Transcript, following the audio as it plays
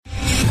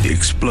the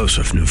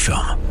explosive new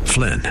film,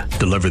 Flynn,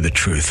 Deliver the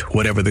Truth,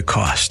 Whatever the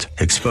Cost,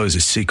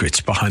 exposes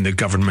secrets behind the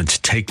government's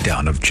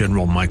takedown of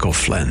General Michael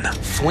Flynn.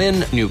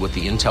 Flynn knew what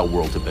the intel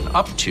world had been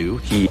up to.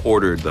 He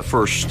ordered the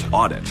first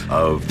audit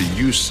of the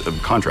use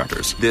of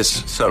contractors.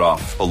 This set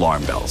off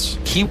alarm bells.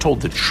 He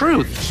told the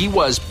truth. He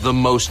was the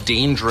most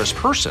dangerous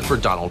person for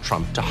Donald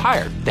Trump to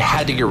hire. They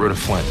had to get rid of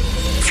Flynn.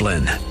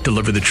 Flynn,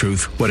 Deliver the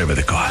Truth, Whatever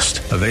the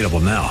Cost. Available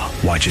now.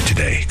 Watch it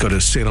today. Go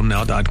to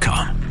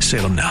salemnow.com.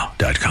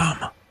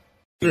 salemnow.com.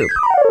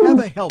 Have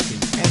a healthy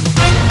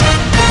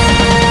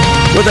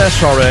With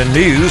SRN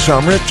News,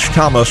 I'm Rich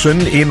Thomason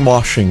in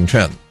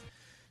Washington.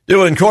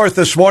 Due in court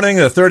this morning,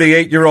 a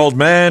 38-year-old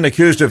man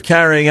accused of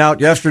carrying out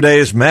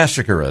yesterday's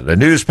massacre at a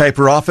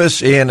newspaper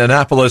office in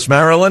Annapolis,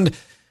 Maryland.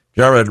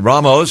 Jared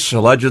Ramos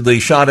allegedly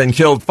shot and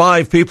killed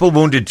 5 people,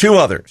 wounded 2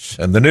 others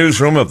in the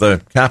newsroom of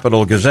the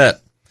Capitol Gazette.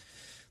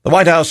 The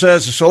White House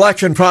says the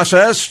selection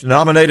process to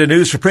nominate a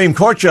new Supreme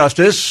Court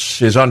justice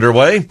is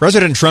underway.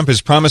 President Trump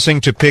is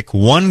promising to pick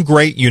one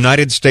great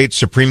United States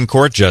Supreme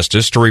Court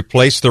justice to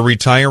replace the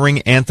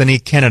retiring Anthony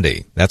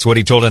Kennedy. That's what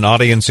he told an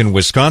audience in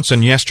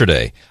Wisconsin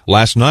yesterday.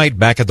 Last night,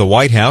 back at the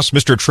White House,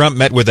 Mr. Trump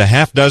met with a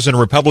half-dozen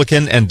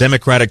Republican and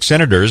Democratic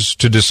senators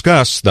to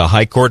discuss the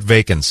high court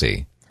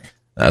vacancy.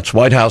 That's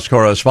White House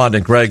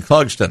correspondent Greg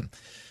Clugston.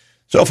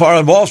 So far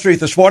on Wall Street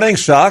this morning,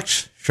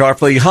 stocks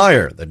sharply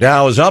higher. The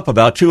Dow is up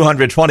about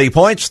 220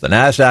 points, the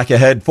Nasdaq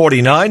ahead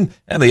 49,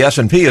 and the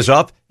S&P is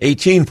up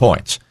 18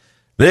 points.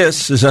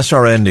 This is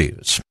SRN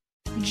News.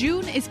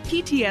 June is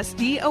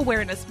PTSD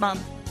Awareness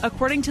Month.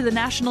 According to the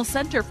National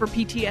Center for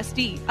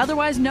PTSD,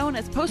 otherwise known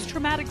as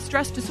post-traumatic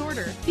stress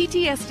disorder,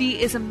 PTSD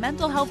is a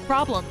mental health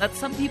problem that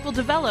some people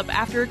develop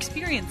after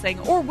experiencing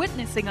or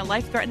witnessing a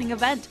life-threatening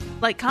event,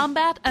 like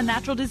combat, a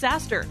natural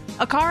disaster,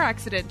 a car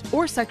accident,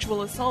 or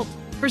sexual assault.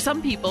 For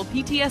some people,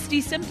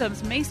 PTSD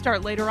symptoms may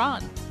start later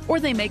on, or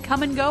they may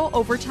come and go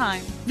over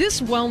time. This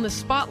Wellness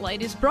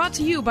Spotlight is brought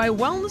to you by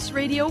Wellness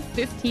Radio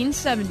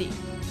 1570.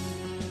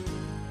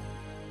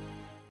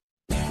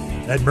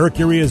 That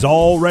Mercury is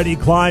already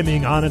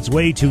climbing on its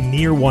way to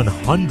near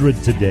 100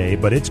 today,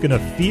 but it's going to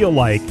feel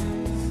like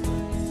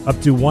up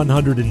to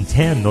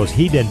 110. Those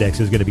heat index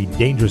is going to be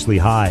dangerously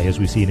high as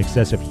we see an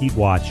excessive heat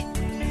watch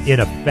in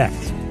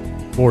effect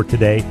for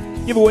today.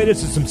 Give away to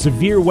some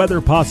severe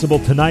weather possible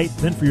tonight.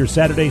 Then for your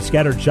Saturday,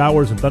 scattered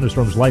showers and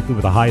thunderstorms likely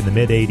with a high in the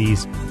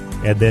mid-80s.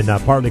 And then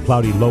partly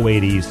cloudy, low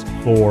 80s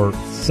for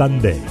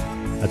Sunday.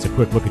 That's a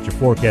quick look at your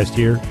forecast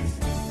here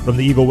from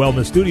the Eagle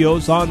Wellness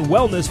Studios on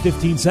Wellness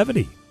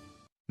 1570.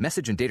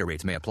 Message and data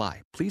rates may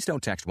apply. Please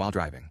don't text while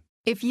driving.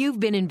 If you've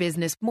been in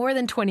business more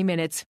than 20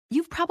 minutes,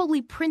 you've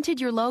probably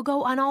printed your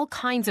logo on all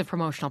kinds of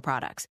promotional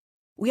products.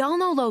 We all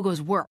know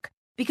logos work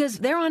because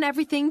they're on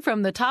everything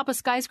from the top of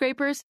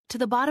skyscrapers to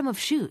the bottom of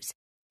shoes.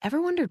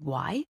 Ever wondered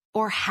why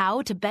or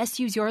how to best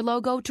use your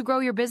logo to grow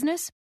your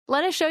business?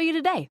 Let us show you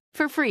today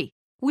for free.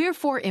 We're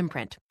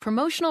 4imprint,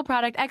 promotional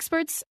product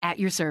experts at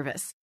your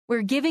service.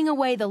 We're giving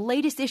away the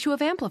latest issue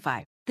of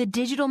Amplify, the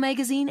digital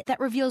magazine that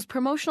reveals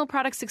promotional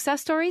product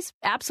success stories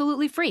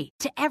absolutely free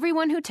to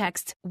everyone who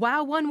texts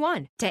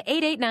WOW11 to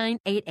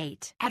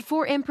 88988. At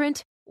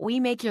 4imprint, we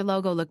make your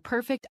logo look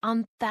perfect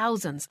on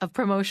thousands of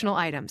promotional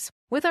items.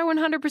 With our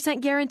 100%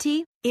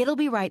 guarantee, it'll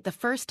be right the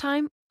first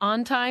time,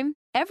 on time,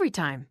 every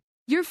time.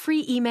 Your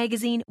free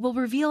e-magazine will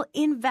reveal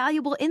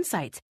invaluable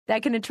insights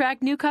that can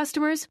attract new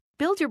customers,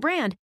 build your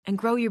brand, and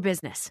grow your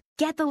business.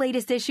 Get the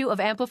latest issue of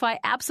Amplify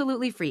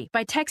absolutely free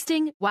by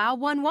texting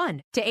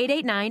WOW11 to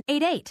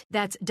 88988.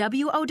 That's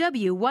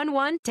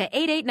WOW11 to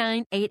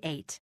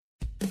 88988.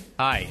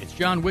 Hi, it's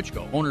John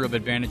Wichko, owner of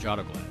Advantage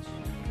Auto Glass.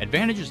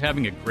 Advantage is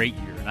having a great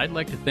year, and I'd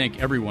like to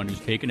thank everyone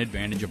who's taken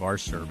advantage of our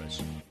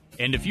service.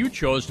 And if you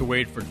chose to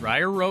wait for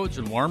drier roads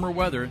and warmer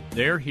weather,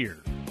 they're here.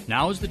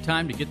 Now is the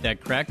time to get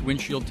that cracked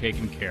windshield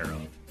taken care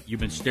of. You've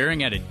been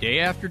staring at it day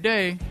after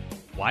day.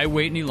 Why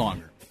wait any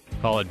longer?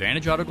 Call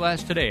Advantage Auto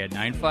Glass today at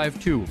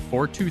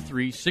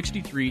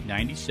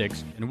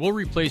 952-423-6396, and we'll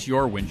replace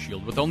your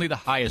windshield with only the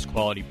highest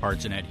quality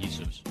parts and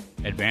adhesives.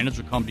 Advantage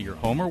will come to your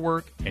home or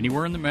work,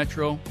 anywhere in the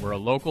metro. We're a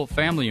local,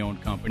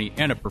 family-owned company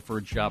and a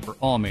preferred shop for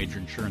all major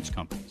insurance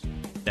companies.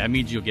 That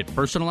means you'll get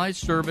personalized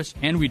service,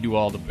 and we do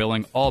all the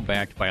billing, all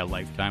backed by a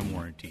lifetime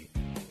warranty.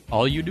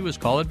 All you do is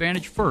call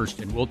Advantage first,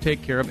 and we'll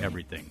take care of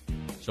everything.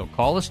 So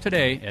call us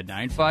today at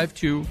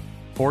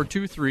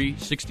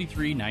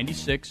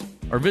 952-423-6396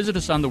 or visit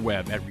us on the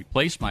web at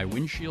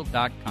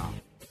replacemywindshield.com.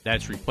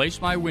 That's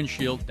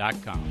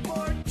replacemywindshield.com.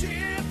 For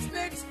chips,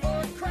 nicks,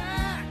 or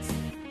cracks,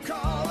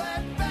 call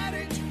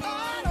Advantage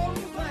Auto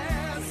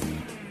Glass.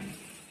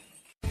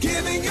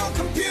 Giving your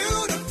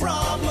computer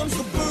problems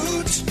the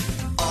boot.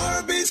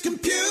 Arby's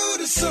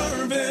Computer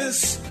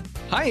Service.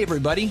 Hi,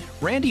 everybody.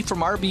 Randy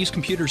from RB's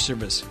Computer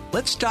Service.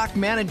 Let's talk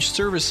managed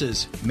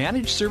services.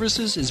 Managed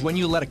services is when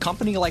you let a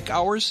company like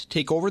ours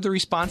take over the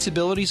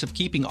responsibilities of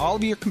keeping all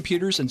of your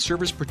computers and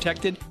servers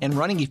protected and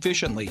running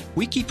efficiently.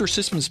 We keep your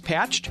systems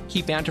patched,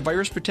 keep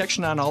antivirus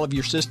protection on all of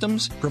your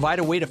systems, provide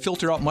a way to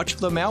filter out much of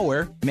the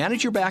malware,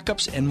 manage your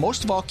backups, and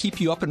most of all,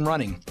 keep you up and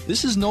running.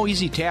 This is no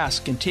easy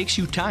task and takes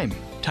you time.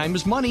 Time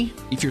is money.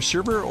 If your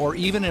server or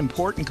even an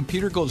important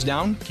computer goes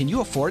down, can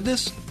you afford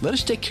this? Let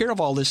us take care of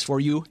all this for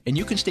you, and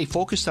you can stay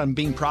focused on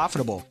being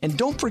profitable. And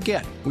don't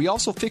forget, we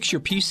also fix your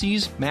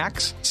PCs,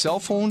 Macs, cell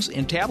phones,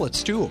 and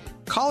tablets too.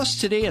 Call us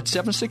today at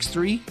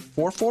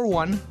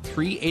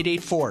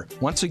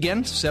 763-441-3884. Once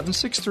again,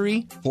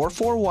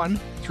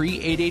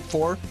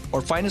 763-441-3884,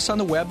 or find us on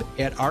the web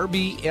at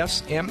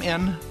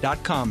rbsmn.com.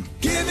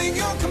 Giving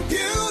your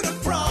computer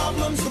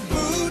problems the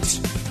boot.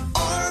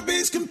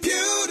 Arby's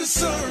Computer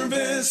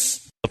Service.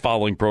 The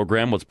following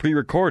program was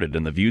pre-recorded,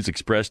 and the views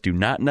expressed do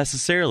not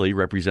necessarily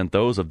represent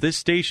those of this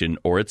station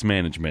or its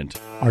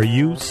management. Are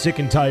you sick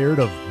and tired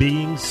of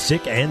being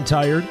sick and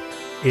tired?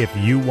 If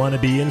you want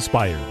to be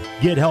inspired,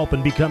 get help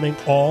in becoming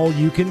all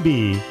you can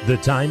be, the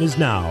time is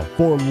now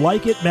for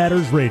Like It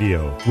Matters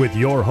Radio with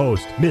your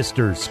host,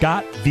 Mr.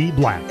 Scott V.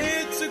 Black.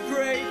 It's a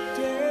great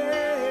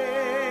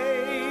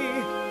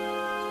day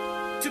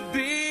to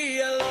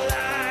be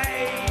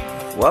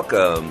alive.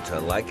 Welcome to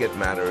Like It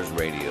Matters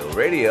Radio.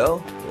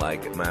 Radio,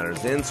 like it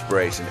matters,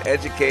 inspiration,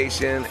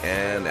 education,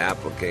 and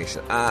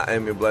application. I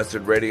am your blessed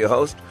radio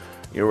host,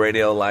 your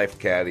radio life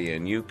caddy,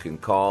 and you can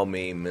call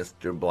me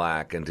Mr.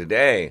 Black. And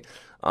today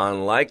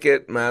on Like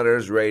It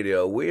Matters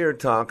Radio, we are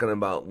talking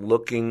about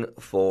looking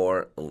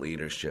for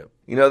leadership.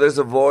 You know, there's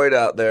a void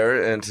out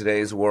there in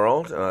today's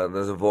world.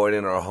 There's a void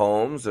in our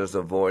homes. There's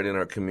a void in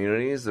our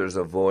communities. There's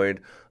a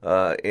void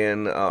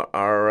in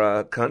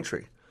our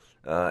country.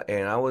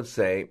 And I would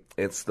say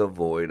it's the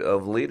void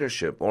of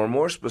leadership, or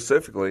more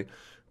specifically,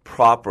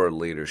 proper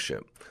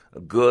leadership,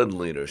 good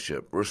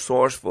leadership,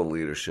 resourceful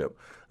leadership,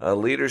 a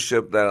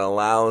leadership that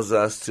allows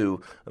us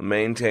to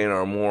maintain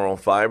our moral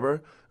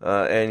fiber,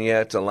 and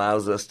yet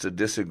allows us to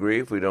disagree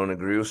if we don't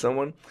agree with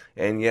someone,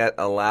 and yet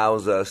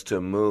allows us to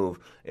move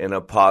in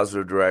a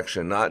positive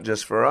direction, not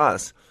just for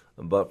us,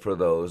 but for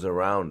those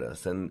around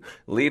us. And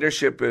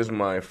leadership is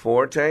my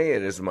forte.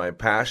 It is my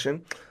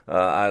passion.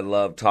 I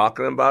love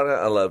talking about it.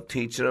 I love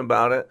teaching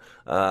about it.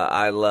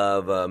 I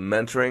love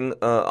mentoring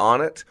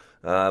on it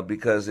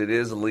because it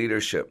is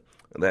leadership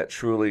that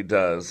truly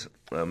does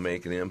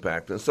make an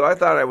impact. And so I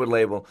thought I would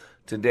label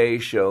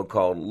today's show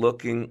called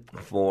Looking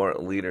for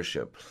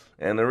Leadership.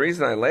 And the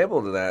reason I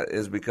labeled that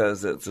is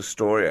because it's a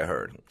story I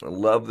heard. I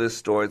love this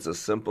story. It's a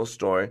simple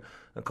story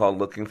called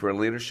Looking for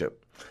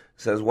Leadership. It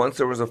says, once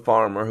there was a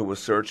farmer who was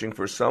searching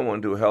for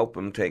someone to help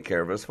him take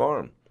care of his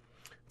farm.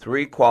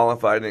 3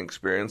 qualified and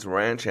experienced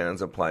ranch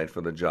hands applied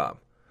for the job.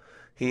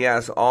 He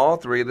asked all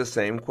 3 the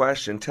same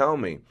question. Tell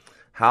me,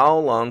 how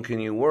long can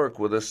you work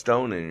with a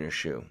stone in your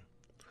shoe?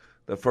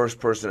 The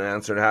first person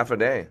answered, half a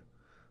day.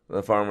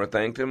 The farmer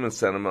thanked him and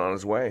sent him on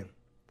his way.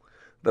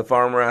 The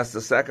farmer asked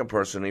the second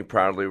person. He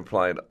proudly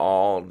replied,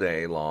 all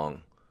day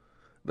long.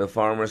 The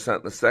farmer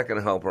sent the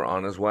second helper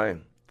on his way.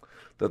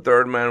 The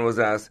third man was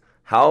asked,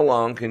 how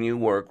long can you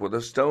work with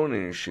a stone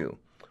in your shoe?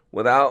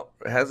 Without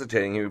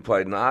hesitating, he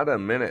replied, not a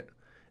minute.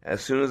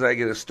 As soon as I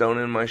get a stone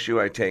in my shoe,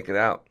 I take it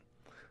out.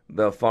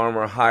 The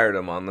farmer hired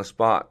him on the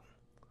spot.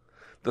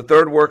 The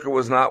third worker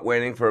was not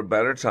waiting for a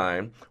better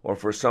time or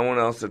for someone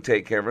else to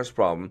take care of his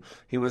problem.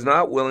 He was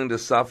not willing to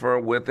suffer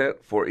with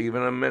it for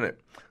even a minute.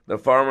 The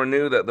farmer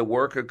knew that the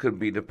worker could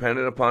be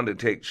depended upon to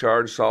take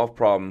charge, solve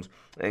problems,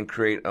 and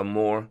create a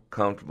more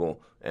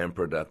comfortable and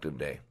productive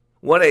day.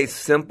 What a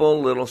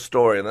simple little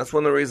story. And that's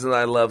one of the reasons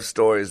I love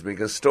stories,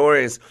 because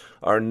stories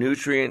are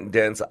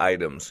nutrient-dense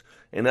items.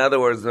 In other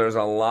words, there's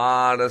a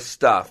lot of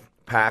stuff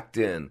packed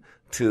in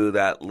to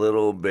that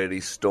little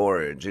bitty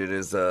storage. It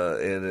is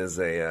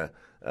a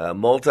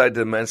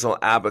multi-dimensional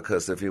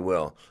abacus, if you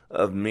will,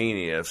 of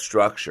meaning, of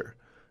structure.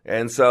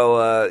 And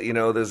so,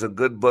 there's a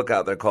good book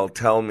out there called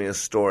Tell Me a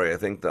Story. I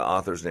think the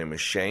author's name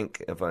is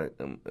Shank, if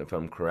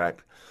I'm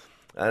correct.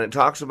 And it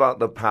talks about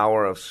the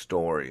power of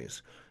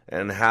stories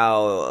and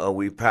how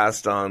we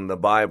passed on the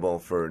Bible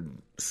for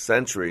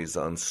centuries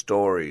on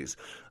stories.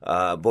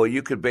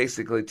 You could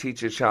basically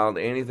teach a child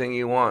anything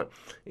you want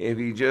if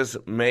you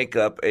just make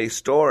up a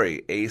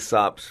story.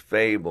 Aesop's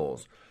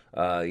fables,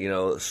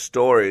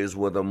 stories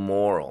with a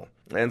moral.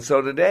 And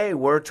so today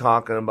we're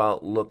talking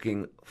about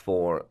looking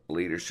for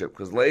leadership.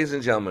 Because, ladies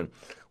and gentlemen,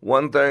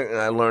 one thing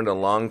I learned a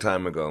long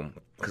time ago,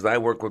 because I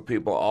work with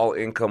people all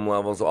income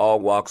levels, all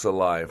walks of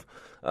life,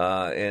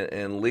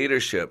 and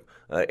leadership,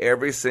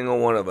 every single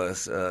one of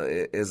us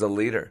is a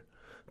leader.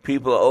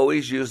 People are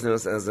always using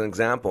us as an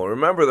example.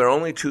 Remember, there are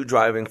only 2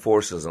 driving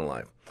forces in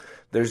life.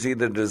 There's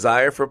either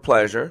desire for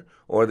pleasure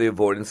or the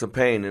avoidance of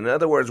pain. In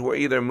other words, we're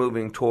either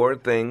moving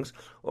toward things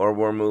or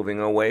we're moving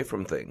away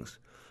from things.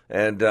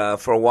 And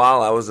for a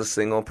while, I was a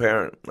single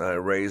parent. I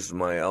raised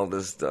my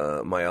eldest,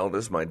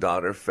 my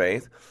daughter,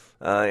 Faith,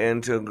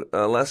 and to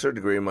a lesser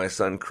degree, my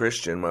son,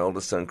 Christian, my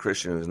oldest son,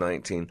 Christian, who's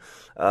 19,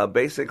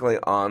 basically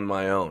on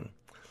my own.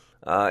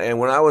 And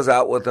when I was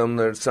out with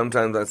them,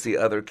 sometimes I'd see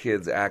other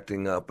kids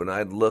acting up, and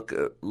I'd look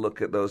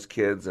at those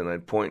kids, and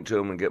I'd point to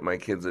them and get my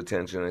kids'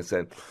 attention. And I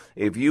said,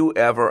 if you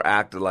ever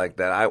acted like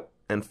that,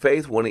 and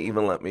Faith wouldn't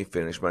even let me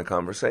finish my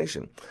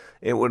conversation.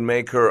 It would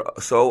make her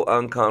so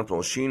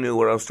uncomfortable. She knew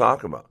what I was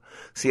talking about.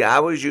 See, I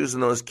was using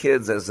those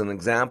kids as an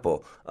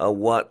example of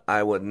what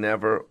I would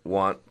never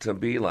want to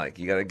be like.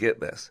 You got to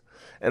get this.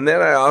 And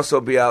then I'd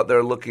also be out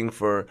there looking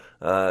for,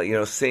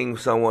 seeing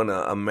someone,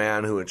 a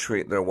man who would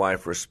treat their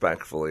wife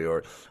respectfully,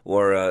 or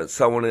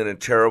someone in a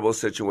terrible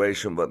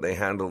situation, but they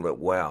handled it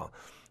well.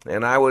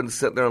 And I would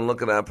sit there and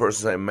look at that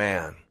person and say,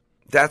 man,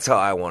 that's how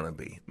I want to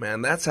be.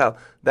 Man, that's how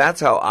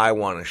I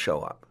want to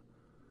show up.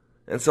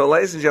 And so,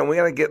 ladies and gentlemen, we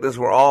got to get this.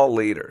 We're all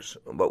leaders,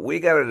 but we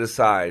got to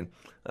decide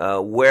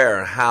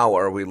how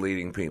are we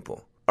leading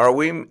people? Are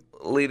we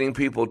leading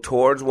people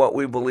towards what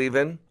we believe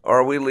in, or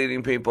are we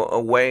leading people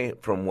away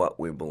from what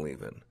we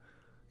believe in?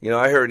 You know,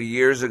 I heard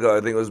years ago, I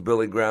think it was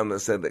Billy Graham that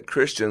said that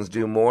Christians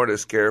do more to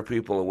scare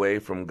people away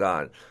from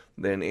God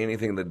than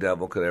anything the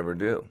devil could ever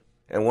do.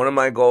 And one of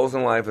my goals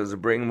in life is to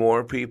bring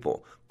more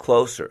people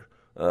closer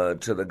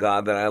to the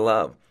God that I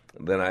love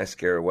than I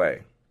scare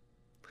away.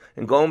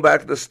 And going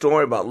back to the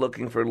story about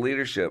looking for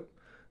leadership,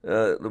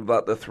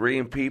 about the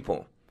three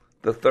people,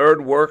 the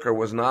third worker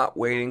was not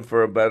waiting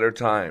for a better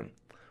time,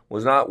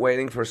 was not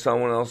waiting for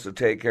someone else to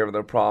take care of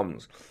their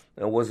problems,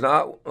 and was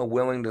not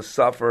willing to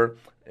suffer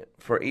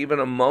for even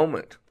a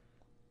moment.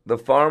 The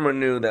farmer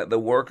knew that the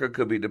worker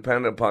could be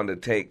depended upon to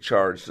take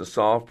charge, to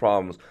solve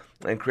problems,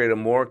 and create a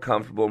more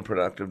comfortable and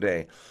productive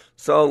day.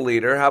 So,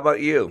 leader, how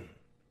about you?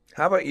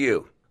 How about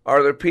you?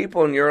 Are there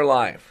people in your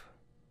life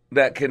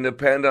that can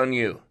depend on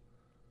you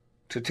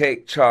to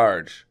take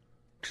charge,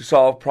 to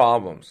solve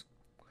problems,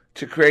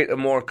 to create a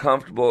more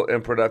comfortable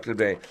and productive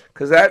day?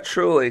 Because that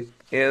truly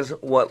is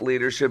what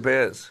leadership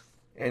is.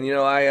 And, you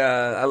know,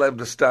 I love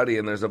to study,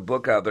 and there's a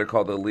book out there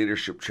called The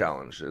Leadership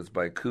Challenge. It's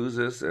by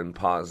Kouzes and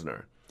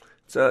Posner.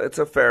 It's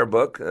a fair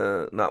book,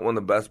 not one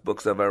of the best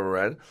books I've ever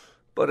read,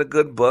 but a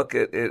good book.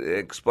 It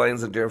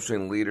explains the difference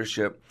between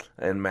leadership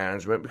and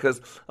management,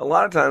 because a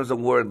lot of times the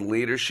word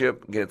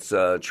leadership gets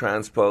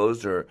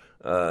transposed or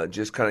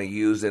just kind of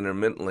used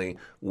intermittently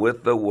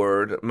with the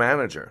word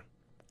manager.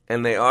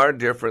 And they are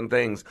different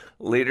things.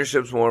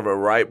 Leadership's more of a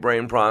right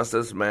brain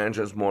process.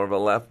 Management's more of a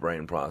left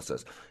brain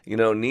process. You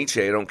know,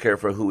 Nietzsche, I don't care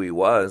for who he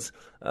was,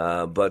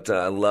 but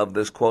I love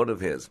this quote of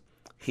his.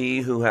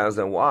 He who has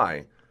a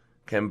why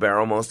can bear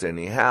almost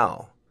any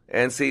how.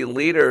 And see,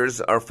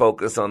 leaders are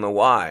focused on the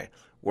why,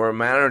 where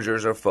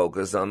managers are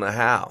focused on the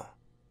how.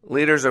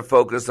 Leaders are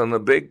focused on the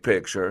big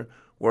picture,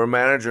 where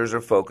managers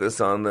are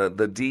focused on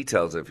the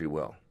details, if you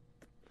will.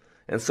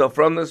 And so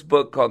from this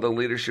book called The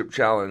Leadership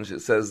Challenge,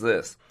 it says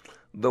this: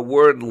 the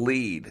word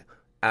lead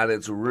at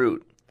its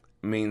root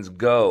means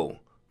go,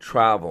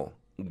 travel,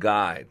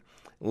 guide.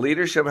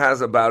 Leadership has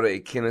about a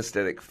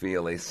kinesthetic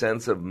feel, a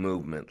sense of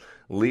movement.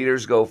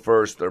 Leaders go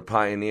first, they're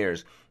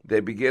pioneers. They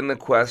begin the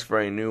quest for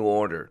a new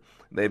order.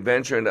 They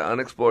venture into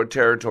unexplored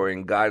territory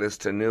and guide us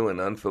to new and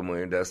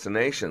unfamiliar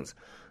destinations.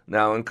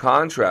 Now, in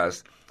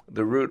contrast,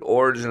 the root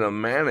origin of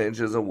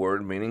manage is a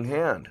word meaning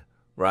hand,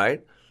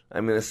 right?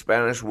 I mean, the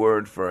Spanish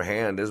word for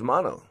hand is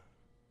mano,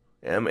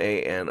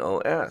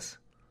 M-A-N-O-S.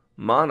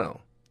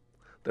 Mano.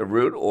 The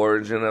root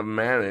origin of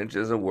manage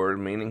is a word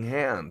meaning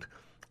hand.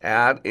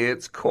 At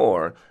its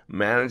core,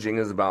 managing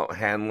is about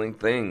handling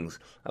things,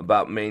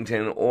 about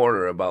maintaining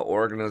order, about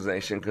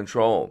organization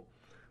control.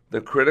 The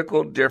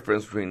critical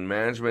difference between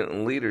management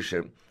and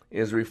leadership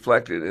is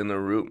reflected in the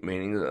root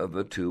meaning of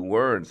the two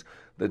words.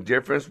 The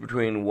difference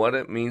between what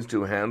it means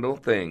to handle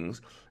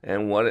things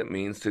and what it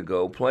means to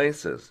go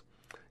places.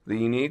 The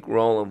unique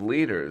role of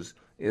leaders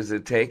is to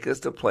take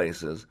us to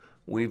places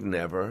we've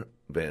never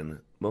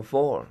been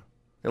before.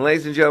 And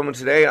ladies and gentlemen,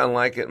 today on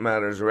Like It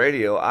Matters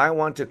Radio, I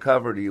want to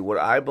cover to you what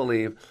I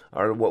believe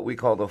are what we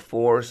call the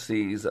 4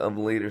 C's of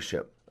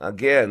leadership.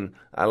 Again,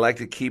 I like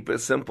to keep it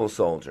simple,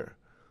 soldier.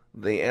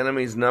 The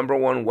enemy's number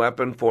one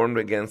weapon formed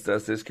against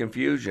us is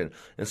confusion.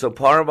 And so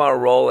part of our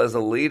role as a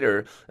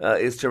leader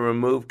is to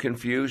remove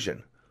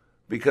confusion.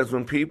 Because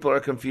when people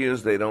are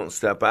confused, they don't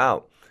step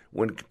out.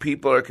 When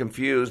people are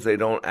confused, they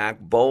don't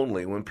act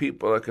boldly. When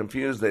people are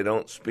confused, they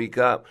don't speak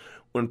up.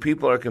 When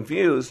people are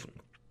confused,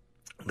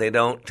 they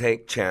don't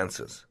take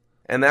chances.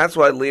 And that's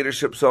why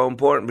leadership's so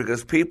important,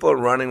 because people are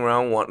running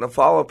around wanting to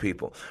follow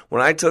people.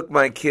 When I took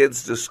my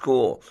kids to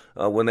school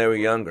when they were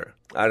younger,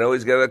 I'd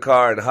always get in the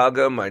car, I'd hug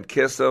them, I'd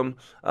kiss them,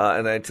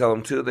 and I'd tell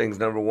them 2 things.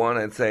 Number 1,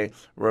 I'd say,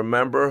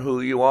 remember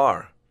who you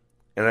are.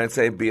 And I'd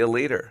say, be a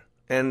leader.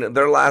 And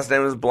their last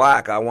name is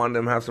Black. I wanted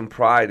them to have some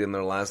pride in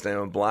their last name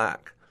of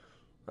Black.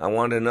 I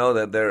wanted to know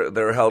that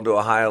they're held to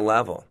a higher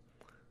level,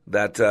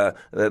 that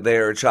they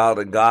are a child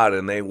of God,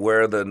 and they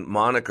wear the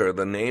moniker,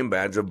 the name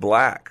badge of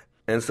Black.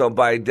 And so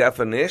by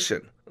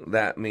definition,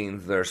 that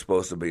means they're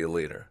supposed to be a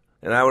leader.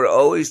 And I would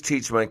always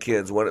teach my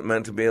kids what it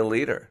meant to be a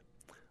leader.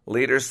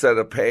 Leaders set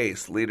a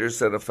pace. Leaders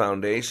set a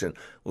foundation.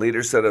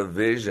 Leaders set a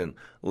vision.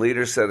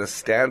 Leaders set a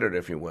standard,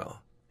 if you will.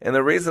 And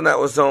the reason that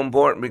was so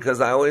important, because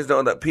I always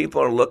know that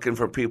people are looking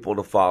for people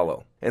to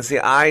follow. And see,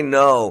 I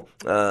know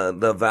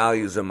the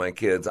values of my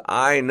kids.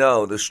 I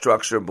know the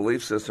structure and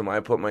belief system I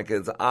put my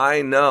kids.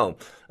 I know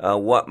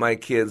what my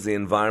kids, the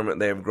environment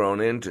they have grown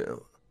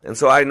into. And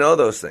so I know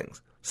those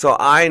things. So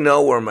I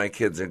know where my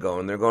kids are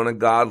going. They're going a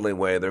godly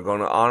way. They're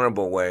going an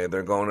honorable way.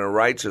 They're going a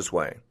righteous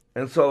way.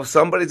 And so if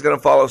somebody's going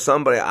to follow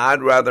somebody,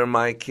 I'd rather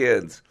my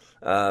kids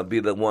be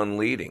the one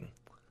leading.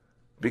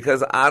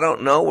 Because I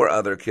don't know where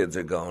other kids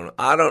are going.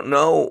 I don't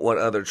know what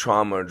other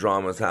trauma or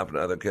dramas happen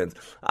to other kids.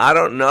 I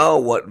don't know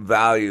what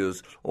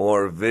values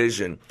or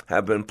vision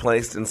have been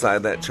placed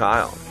inside that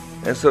child.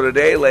 And so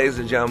today, ladies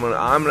and gentlemen,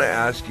 I'm going to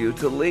ask you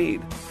to lead.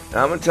 And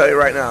I'm going to tell you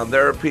right now,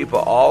 there are people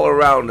all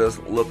around us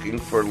looking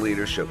for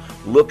leadership,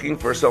 looking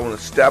for someone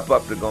to step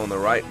up to go in the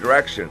right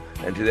direction.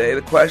 And today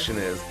the question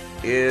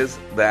is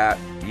that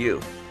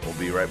you? We'll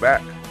be right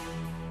back.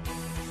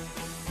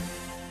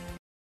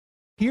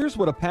 Here's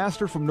what a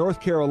pastor from North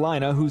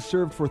Carolina who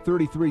served for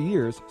 33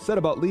 years said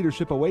about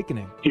Leadership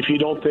Awakening. If you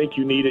don't think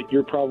you need it,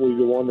 you're probably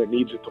the one that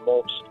needs it the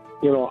most.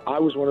 You know, I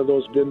was one of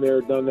those, been there,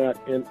 done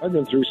that, and I've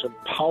been through some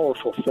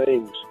powerful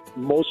things.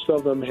 Most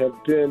of them have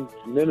been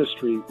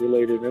ministry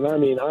related. And I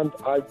mean,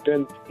 I've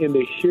been in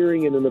the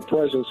hearing and in the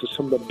presence of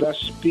some of the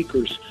best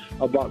speakers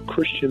about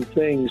Christian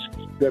things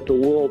that the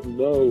world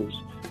knows.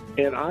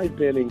 And I've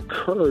been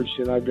encouraged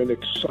and I've been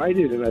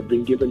excited and I've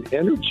been given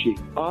energy.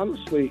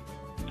 Honestly,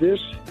 this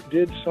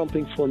did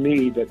something for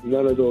me that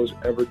none of those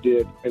ever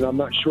did, and I'm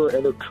not sure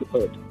ever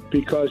could,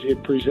 because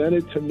it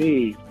presented to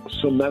me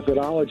some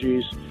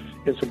methodologies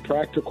and some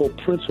practical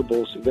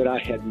principles that I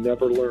had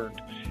never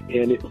learned,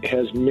 and it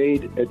has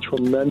made a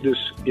tremendous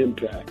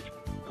impact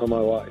on my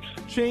life.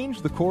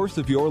 Change the course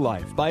of your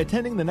life by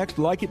attending the next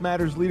Like It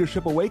Matters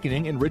Leadership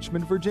Awakening in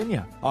Richmond,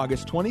 Virginia,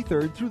 August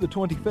 23rd through the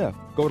 25th.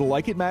 Go to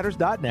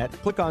likeitmatters.net,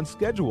 click on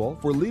Schedule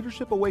for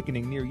Leadership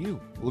Awakening near you.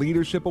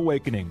 Leadership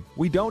Awakening.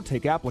 We don't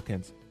take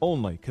applicants,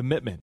 only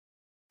commitment.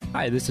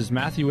 Hi, this is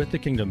Matthew with the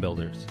Kingdom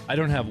Builders. I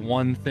don't have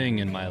one thing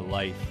in my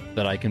life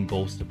that I can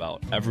boast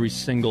about. Every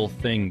single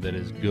thing that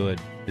is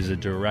good is a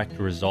direct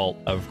result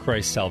of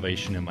Christ's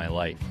salvation in my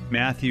life.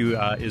 Matthew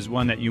is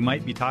one that you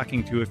might be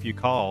talking to if you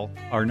call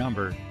our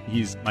number.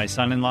 He's my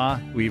son-in-law.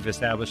 We've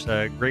established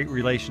a great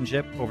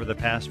relationship over the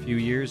past few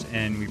years,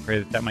 and we pray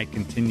that might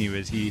continue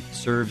as he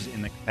serves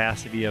in the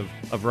capacity of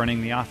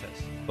running the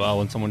office. Well,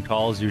 when someone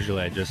calls,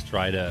 usually I just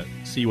try to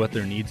see what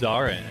their needs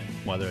are, and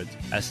whether it's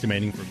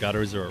estimating for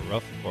gutters or a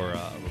roof or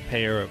a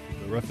repair if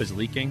the roof is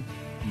leaking.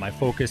 My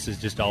focus is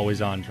just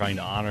always on trying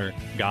to honor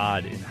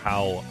God in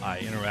how I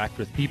interact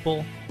with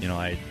people. You know,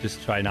 I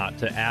just try not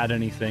to add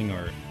anything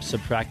or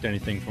subtract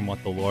anything from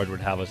what the Lord would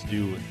have us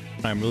do.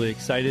 I'm really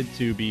excited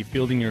to be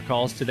fielding your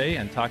calls today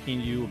and talking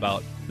to you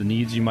about the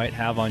needs you might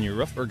have on your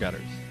roof or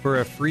gutters.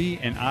 For a free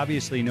and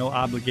obviously no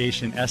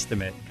obligation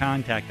estimate,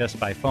 contact us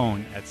by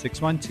phone at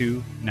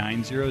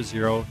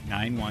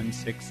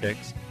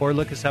 612-900-9166 or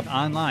look us up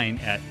online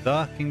at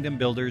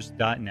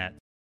thekingdombuilders.net.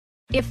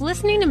 If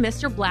listening to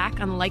Mr. Black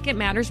on Like It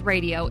Matters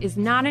Radio is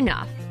not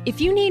enough,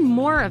 if you need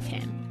more of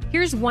him,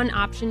 here's one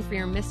option for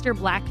your Mr.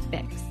 Black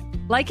fix.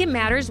 Like It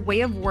Matters Way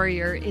of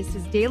Warrior is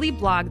his daily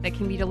blog that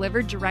can be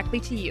delivered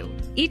directly to you.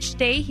 Each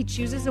day, he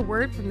chooses a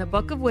word from the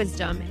Book of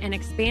Wisdom and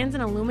expands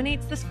and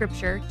illuminates the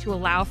scripture to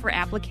allow for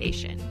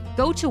application.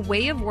 Go to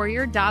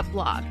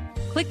wayofwarrior.blog,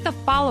 click the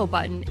follow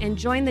button, and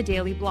join the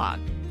daily blog.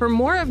 For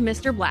more of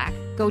Mr. Black,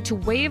 go to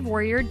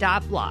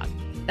wayofwarrior.blog.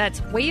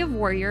 That's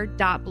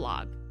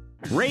wayofwarrior.blog.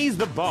 Raise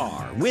the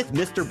bar with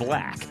Mr.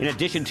 Black. In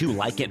addition to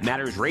Like It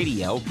Matters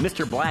Radio,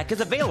 Mr. Black is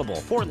available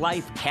for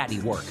life caddy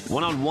work,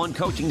 one-on-one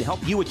coaching to help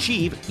you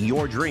achieve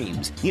your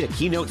dreams. Need a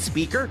keynote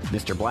speaker?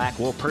 Mr. Black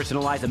will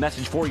personalize a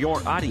message for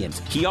your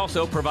audience. He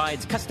also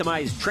provides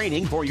customized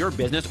training for your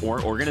business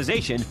or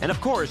organization. And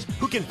of course,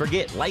 who can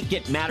forget Like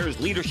It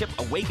Matters Leadership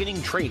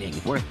Awakening Training,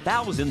 where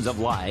thousands of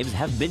lives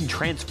have been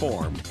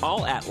transformed.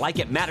 All at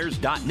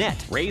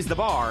likeitmatters.net. Raise the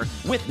bar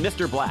with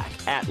Mr. Black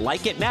at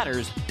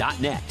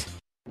likeitmatters.net.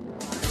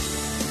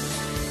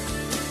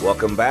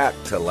 Welcome back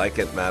to Like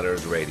It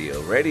Matters Radio.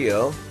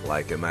 Radio,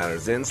 like it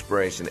matters,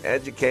 inspiration,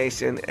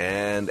 education,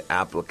 and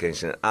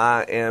application.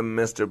 I am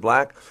Mr.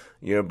 Black,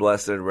 your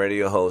blessed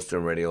radio host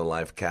and radio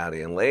life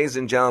caddy. And ladies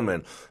and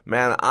gentlemen,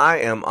 man, I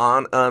am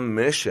on a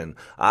mission.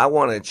 I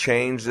want to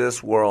change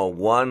this world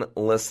one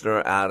listener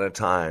at a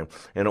time.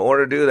 In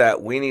order to do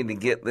that, we need to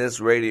get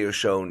this radio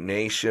show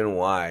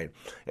nationwide.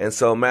 And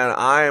so, man,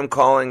 I am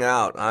calling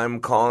out. I'm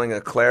calling a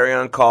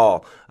clarion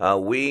call.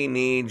 We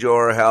need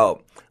your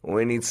help.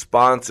 We need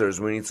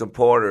sponsors. We need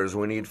supporters.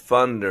 We need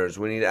funders.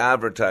 We need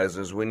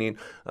advertisers. We need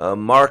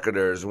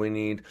marketers. We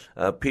need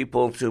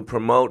people to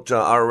promote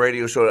our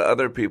radio show to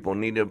other people.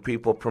 We need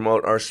people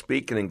promote our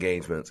speaking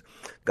engagements.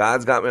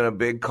 God's got me on a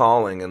big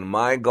calling, and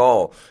my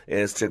goal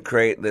is to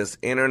create this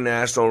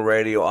international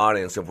radio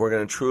audience. If we're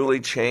going to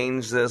truly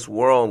change this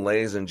world,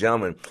 ladies and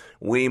gentlemen,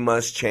 we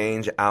must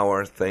change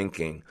our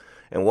thinking.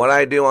 And what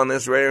I do on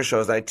this radio show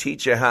is I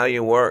teach you how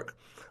you work.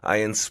 I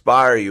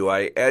inspire you.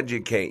 I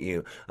educate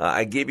you.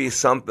 I give you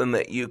something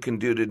that you can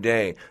do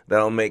today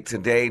that'll make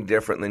today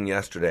different than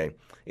yesterday.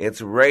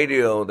 It's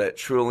radio that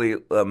truly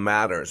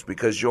matters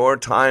because your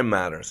time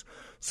matters.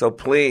 So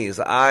please,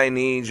 I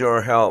need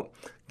your help.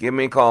 Give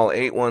me a call,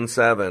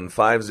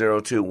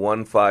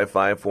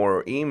 817-502-1554,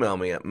 or email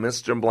me at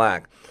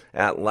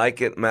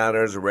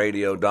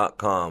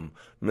mrblack@likeitmattersradio.com.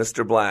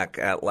 Mr. Black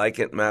at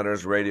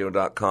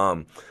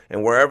likeitmattersradio.com.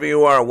 And wherever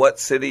you are, what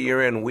city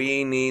you're in,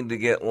 we need to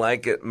get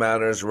Like It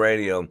Matters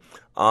Radio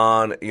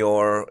on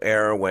your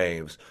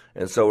airwaves.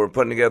 And so we're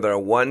putting together a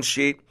one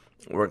sheet.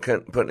 We're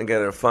putting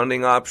together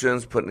funding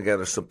options, putting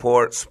together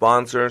support,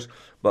 sponsors,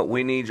 but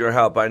we need your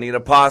help. I need a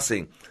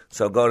posse.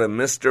 So go to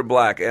Mr.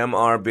 Black,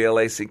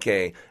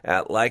 MRBLACK,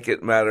 at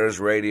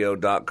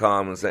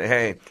likeitmattersradio.com and say,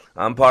 hey,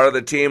 I'm part of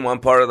the team. I'm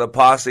part of the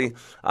posse.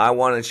 I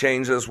want to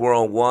change this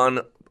world one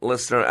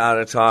listener at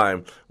a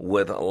time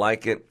with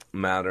Like It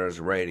Matters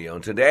Radio.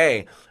 And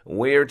today,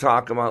 we're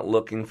talking about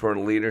looking for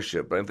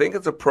leadership. But I think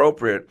it's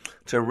appropriate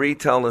to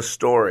retell the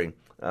story,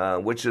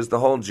 which is the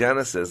whole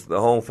genesis, the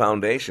whole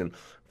foundation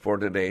for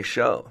today's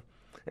show.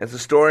 It's a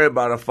story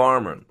about a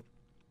farmer,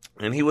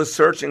 and he was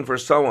searching for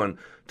someone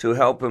to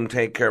help him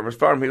take care of his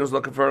farm. He was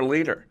looking for a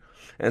leader.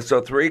 And so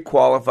 3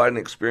 qualified and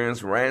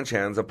experienced ranch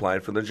hands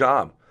applied for the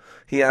job.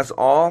 He asked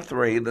all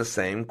 3 the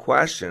same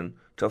question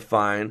to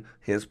find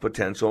his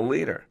potential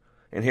leader.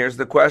 And here's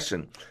the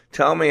question.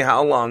 Tell me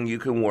how long you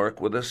can work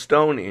with a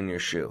stone in your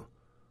shoe.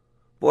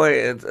 Boy,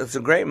 it's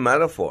a great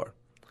metaphor.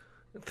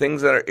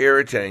 Things that are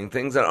irritating,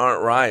 things that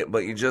aren't right,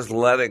 but you just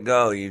let it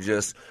go. You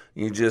just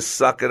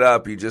suck it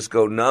up. You just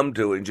go numb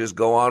to it and just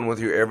go on with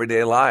your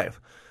everyday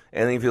life.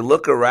 And if you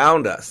look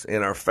around us,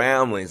 in our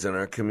families, in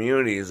our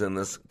communities, in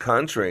this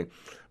country,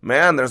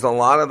 man, there's a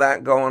lot of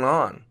that going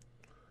on.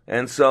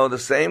 And so the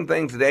same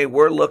thing today,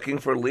 we're looking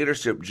for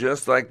leadership,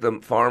 just like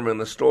the farmer in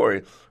the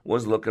story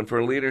was looking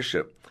for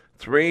leadership.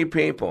 3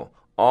 people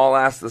all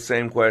asked the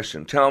same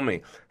question. Tell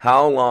me,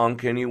 how long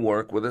can you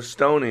work with a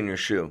stone in your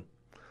shoe?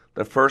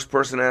 The first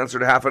person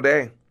answered half a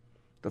day.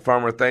 The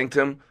farmer thanked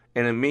him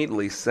and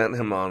immediately sent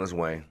him on his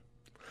way.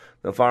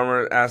 The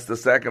farmer asked the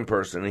second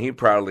person, and he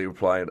proudly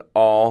replied,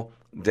 all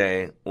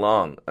day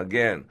long.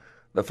 Again,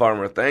 the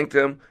farmer thanked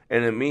him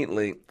and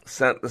immediately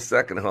sent the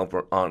second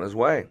helper on his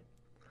way.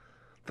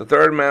 The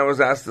third man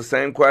was asked the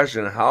same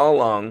question, how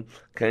long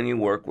can you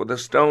work with a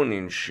stone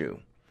in your shoe?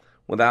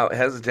 Without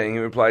hesitating, he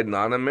replied,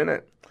 not a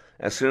minute.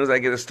 As soon as I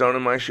get a stone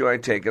in my shoe, I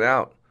take it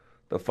out.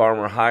 The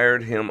farmer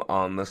hired him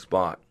on the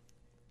spot.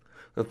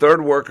 The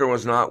third worker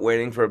was not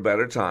waiting for a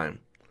better time,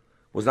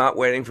 was not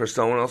waiting for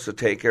someone else to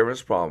take care of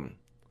his problem.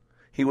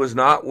 He was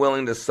not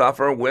willing to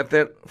suffer with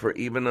it for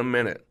even a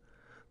minute.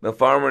 The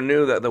farmer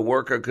knew that the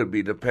worker could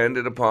be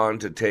depended upon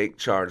to take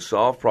charge,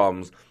 solve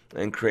problems,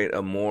 and create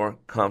a more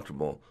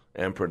comfortable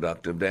and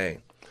productive day.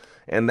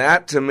 And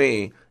that, to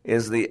me,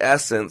 is the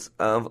essence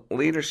of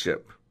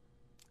leadership.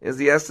 It's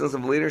the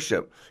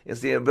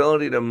the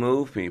ability to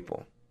move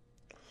people.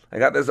 I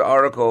got this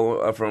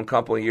article from a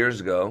couple of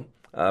years ago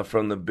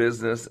from the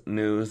Business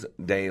News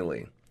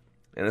Daily.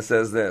 And it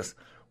says this,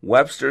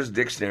 Webster's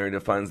Dictionary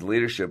defines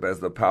leadership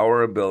as the power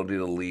or ability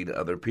to lead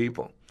other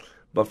people.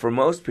 But for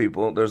most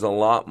people, there's a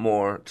lot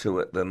more to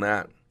it than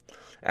that.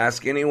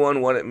 Ask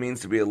anyone what it means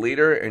to be a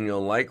leader, and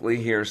you'll likely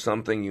hear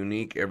something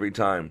unique every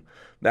time.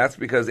 That's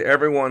because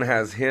everyone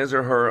has his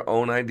or her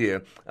own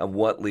idea of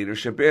what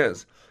leadership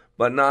is.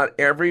 But not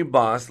every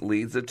boss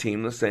leads a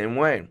team the same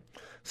way.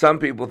 Some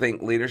people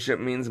think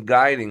leadership means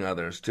guiding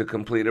others to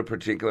complete a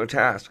particular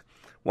task,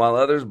 while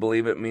others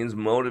believe it means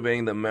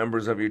motivating the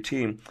members of your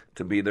team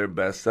to be their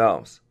best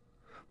selves.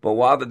 But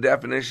while the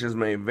definitions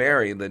may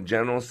vary, the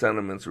general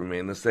sentiments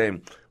remain the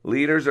same.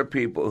 Leaders are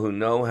people who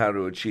know how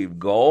to achieve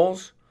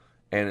goals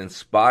and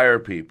inspire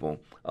people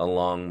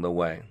along the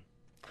way.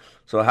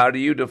 So how do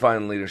you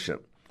define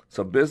leadership?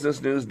 So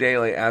Business News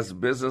Daily asks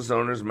business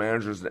owners,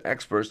 managers, and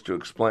experts to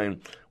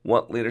explain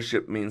what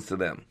leadership means to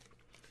them.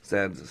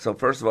 So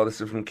first of all, this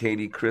is from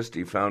Katie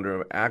Christie, founder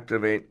of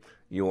Activate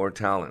Your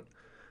Talent.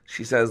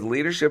 She says,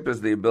 leadership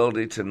is the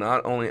ability to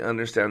not only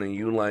understand and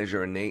utilize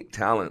your innate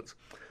talents,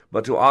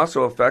 but to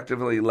also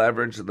effectively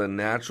leverage the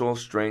natural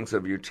strengths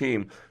of your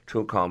team to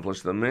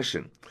accomplish the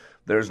mission.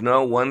 There's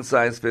no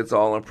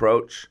one-size-fits-all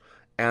approach,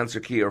 answer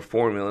key, or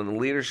formula in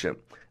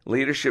leadership.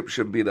 Leadership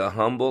should be the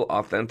humble,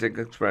 authentic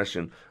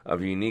expression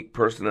of unique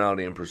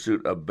personality in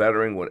pursuit of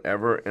bettering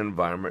whatever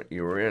environment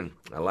you're in.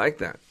 I like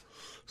that.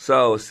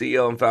 So,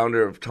 CEO and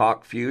founder of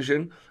Talk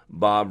Fusion,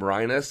 Bob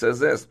Reina, says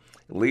this,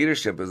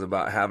 leadership is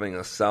about having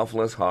a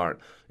selfless heart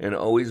and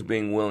always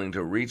being willing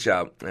to reach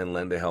out and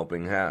lend a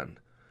helping hand.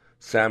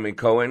 Sammy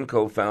Cohen,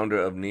 co-founder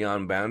of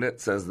Neon Bandit,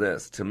 says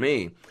this: "To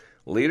me,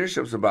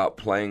 leadership's about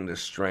playing to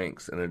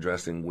strengths and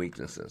addressing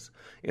weaknesses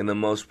in the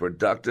most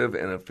productive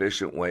and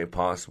efficient way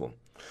possible.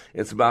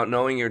 It's about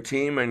knowing your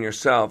team and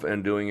yourself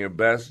and doing your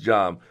best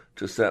job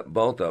to set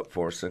both up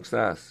for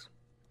success."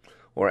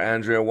 Or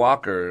Andrea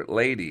Walker,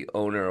 lady,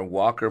 owner of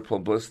Walker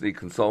Publicity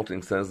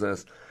Consulting, says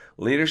this: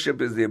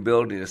 "Leadership is the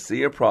ability to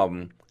see a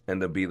problem and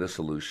to be the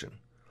solution.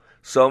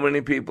 So many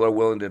people are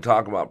willing to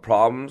talk about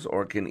problems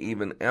or can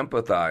even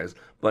empathize,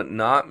 but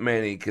not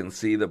many can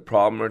see the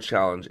problem or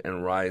challenge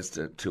and rise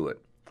to it.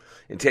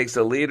 It takes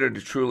a leader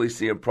to truly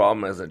see a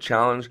problem as a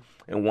challenge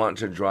and want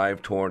to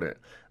drive toward it.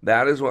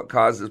 That is what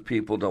causes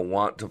people to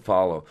want to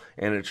follow,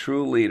 and a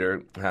true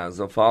leader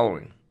has a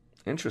following."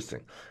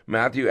 Interesting.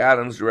 Matthew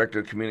Adams, Director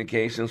of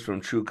Communications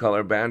from True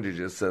Color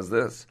Bandages, says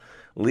this: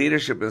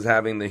 "Leadership is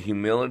having the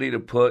humility to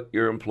put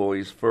your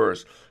employees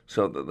first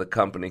so that the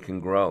company can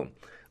grow.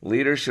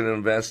 Leaders should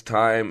invest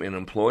time in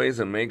employees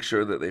and make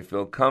sure that they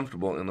feel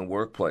comfortable in the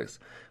workplace.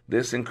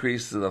 This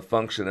increases the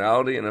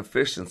functionality and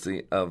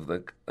efficiency of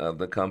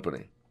the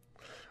company."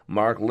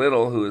 Mark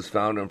Little, who is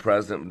founder and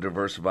president of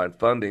Diversified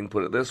Funding,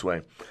 put it this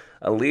way: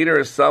 "A leader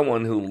is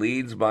someone who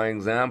leads by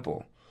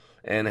example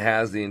and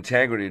has the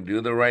integrity to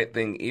do the right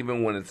thing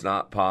even when it's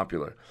not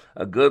popular.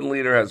 A good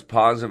leader has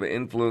positive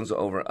influence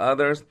over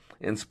others,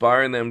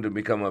 inspiring them to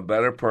become a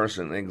better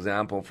person, an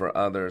example for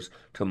others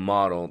to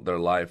model their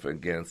life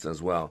against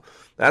as well."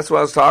 That's what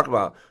I was talking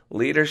about.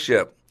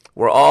 Leadership.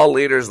 We're all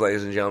leaders,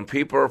 ladies and gentlemen.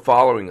 People are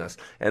following us,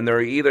 and they're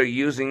either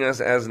using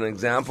us as an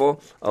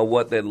example of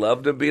what they'd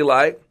love to be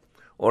like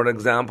or an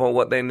example of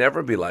what they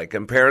never be like.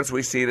 And parents,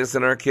 we see this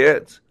in our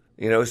kids.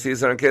 We see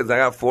this in our kids. I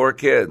got 4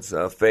 kids.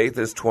 Faith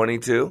is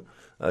 22.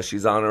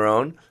 She's on her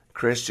own.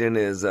 Christian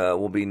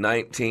will be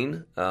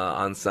 19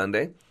 on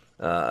Sunday.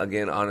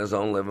 Again, on his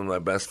own, living with my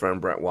best friend,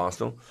 Brett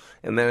Wastel.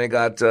 And then I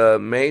got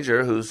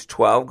Major, who's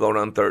 12, going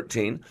on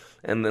 13,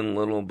 and then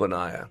little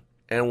Benaiah.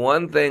 And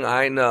one thing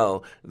I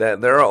know, that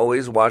they're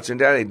always watching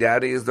Daddy.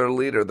 Daddy is their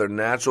leader, their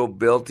natural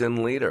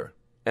built-in leader.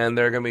 And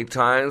there are going to be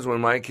times when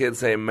my kids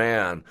say,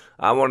 "Man,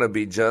 I want to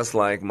be just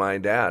like my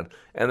dad."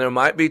 And there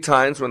might be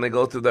times when they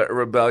go through that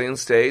rebellion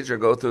stage or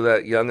go through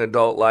that young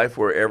adult life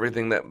where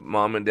everything that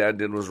mom and dad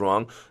did was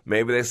wrong.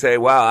 Maybe they say,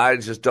 "Wow, I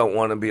just don't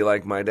want to be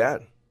like my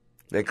dad."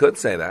 They could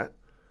say that.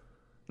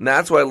 And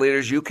that's why,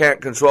 leaders, you can't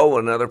control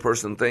what another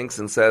person thinks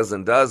and says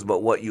and does,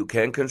 but what you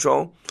can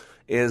control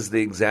is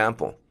the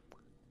example.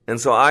 And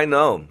so I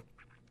know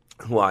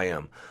who I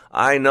am.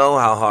 I know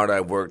how hard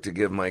I've worked to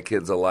give my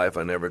kids a life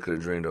I never could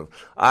have dreamed of.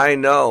 I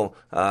know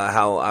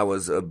how I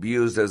was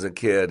abused as a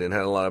kid and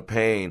had a lot of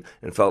pain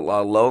and felt a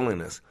lot of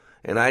loneliness.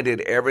 And I did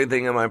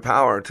everything in my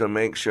power to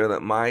make sure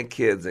that my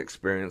kids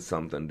experienced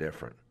something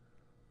different.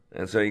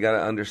 And so you got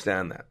to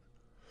understand that.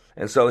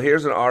 And so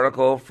here's an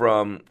article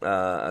from,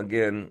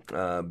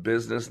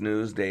 Business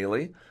News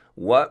Daily.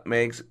 What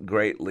makes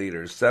great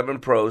leaders? 7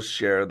 pros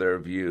share their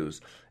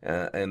views.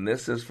 And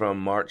this is from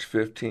March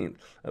 15th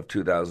of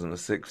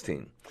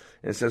 2016.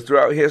 It says,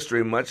 throughout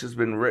history, much has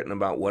been written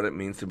about what it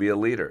means to be a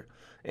leader.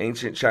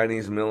 Ancient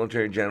Chinese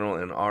military general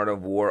and art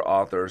of war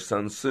author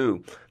Sun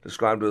Tzu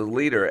described a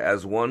leader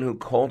as one who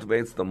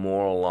cultivates the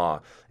moral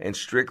law and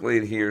strictly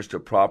adheres to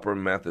proper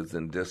methods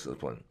and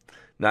discipline.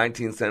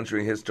 19th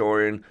century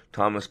historian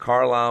Thomas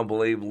Carlyle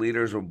believed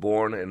leaders were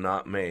born and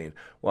not made,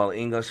 while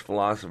English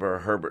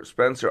philosopher Herbert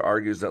Spencer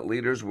argues that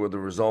leaders were the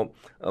result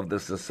of the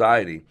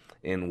society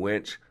in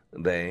which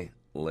they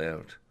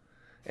lived.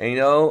 And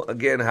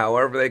again,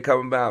 however they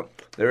come about,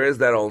 there is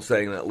that old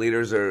saying that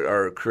leaders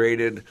are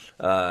created,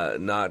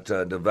 not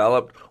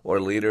developed, or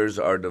leaders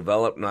are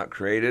developed, not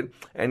created.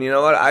 And you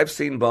know what? I've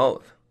seen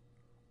both.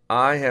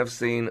 I have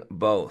seen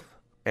both.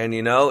 And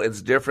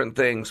it's different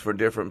things for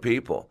different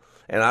people.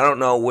 And I don't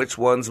know which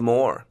one's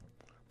more.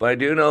 But I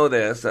do know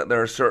this, that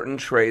there are certain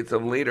traits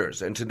of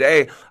leaders. And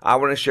today, I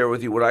want to share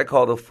with you what I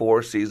call the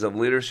 4 C's of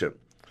leadership.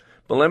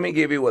 But let me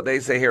give you what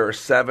they say here are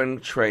 7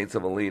 traits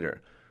of a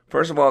leader.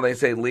 First of all, they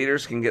say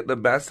leaders can get the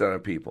best out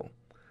of people.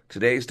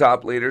 Today's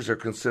top leaders are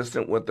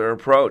consistent with their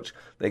approach.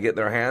 They get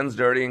their hands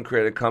dirty and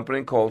create a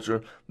company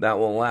culture that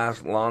will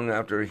last long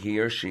after he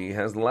or she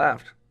has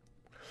left.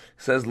 It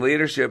says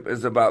leadership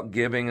is about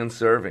giving and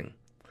serving.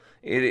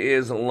 It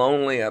is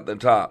lonely at the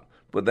top,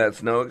 but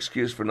that's no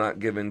excuse for not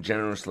giving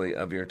generously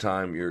of your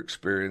time, your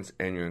experience,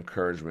 and your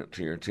encouragement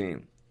to your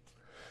team.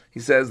 He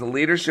says the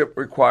leadership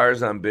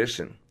requires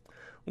ambition.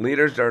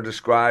 Leaders are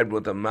described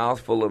with a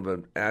mouthful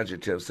of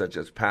adjectives such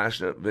as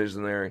passionate,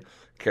 visionary,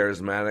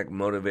 charismatic,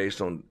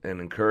 motivational,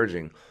 and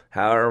encouraging.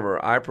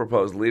 However, I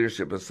propose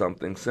leadership is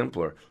something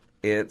simpler.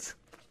 It's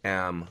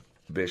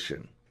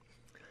ambition.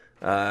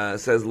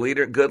 It says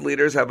good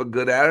leaders have a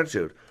good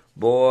attitude.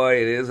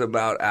 Boy, it is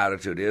about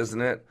attitude,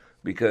 isn't it?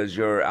 Because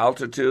your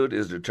altitude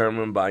is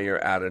determined by your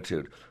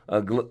attitude.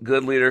 A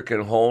good leader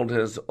can hold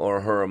his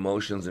or her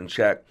emotions in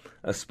check,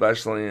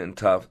 especially in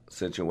tough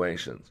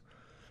situations.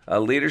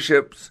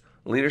 Leadership's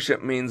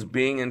Leadership means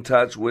being in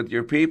touch with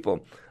your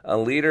people. A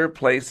leader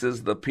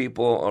places the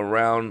people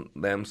around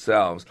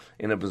themselves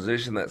in a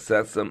position that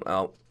sets them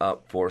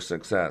up for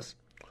success.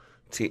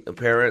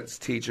 Parents,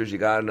 teachers, you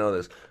got to know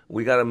this.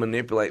 We got to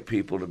manipulate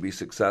people to be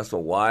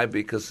successful. Why?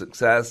 Because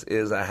success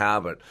is a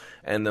habit.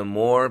 And the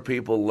more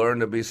people learn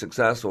to be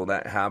successful,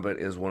 that habit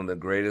is one of the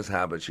greatest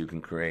habits you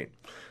can create.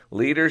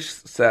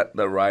 Leaders set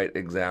the right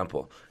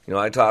example.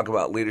 I talk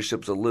about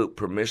leadership's a loop: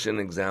 permission,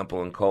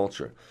 example, and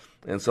culture.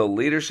 And so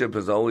leadership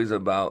is always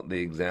about the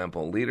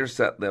example. Leaders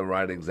set the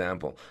right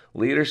example.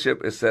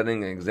 Leadership is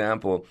setting an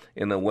example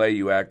in the way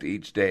you act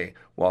each day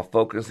while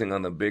focusing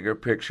on the bigger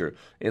picture.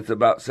 It's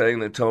about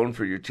setting the tone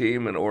for your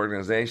team and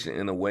organization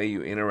in the way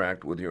you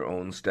interact with your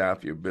own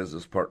staff, your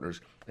business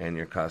partners, and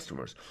your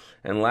customers.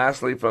 And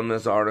lastly, from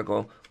this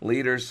article,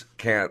 leaders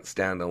can't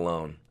stand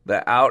alone.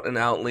 The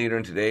out-and-out leader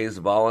in today's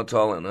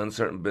volatile and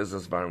uncertain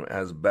business environment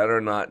has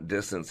better not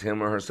distance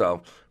him or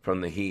herself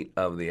from the heat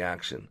of the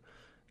action.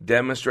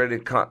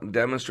 Demonstrating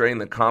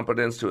the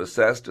competence to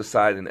assess,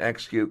 decide, and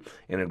execute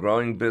in a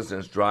growing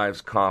business drives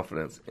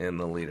confidence in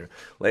the leader.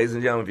 Ladies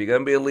and gentlemen, if you're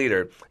going to be a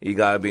leader, you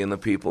got to be in the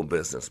people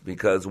business,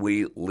 because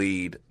we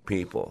lead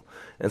people.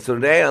 And so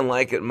today on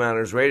Like It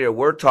Matters Radio,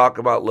 we're talking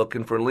about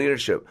looking for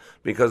leadership,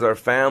 because our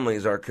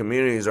families, our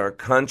communities, our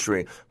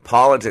country,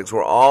 politics,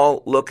 we're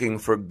all looking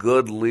for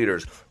good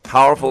leaders,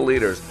 powerful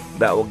leaders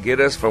that will get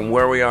us from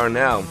where we are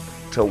now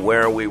to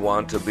where we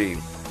want to be.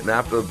 And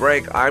after the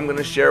break, I'm going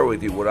to share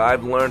with you what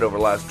I've learned over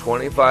the last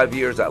 25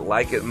 years at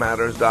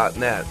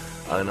LikeItMatters.net,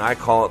 and I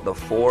call it the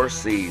 4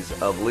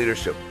 C's of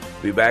leadership.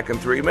 Be back in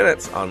 3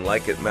 minutes on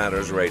Like It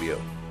Matters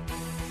Radio.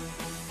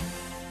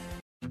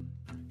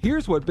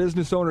 Here's what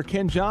business owner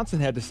Ken Johnson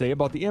had to say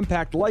about the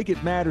impact Like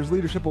It Matters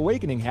Leadership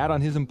Awakening had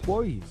on his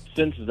employees.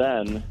 Since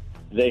then,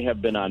 they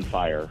have been on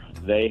fire.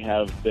 They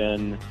have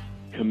been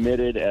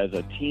committed as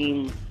a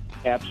team,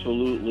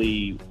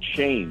 absolutely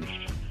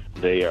changed.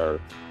 They are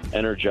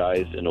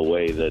energized in a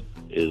way that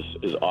is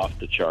off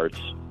the charts,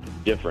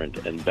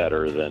 different and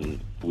better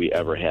than we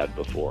ever had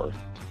before.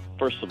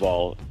 First of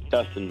all,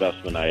 best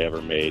investment I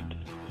ever made.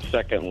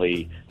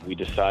 Secondly, we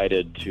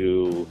decided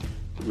to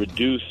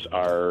reduce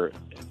our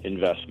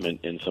investment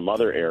in some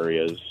other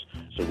areas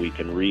so we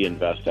can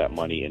reinvest that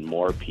money in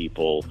more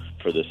people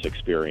for this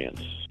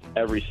experience.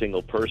 Every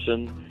single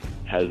person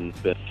has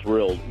been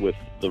thrilled with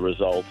the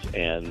results,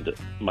 and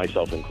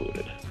myself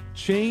included.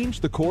 Change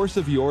the course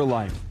of your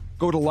life.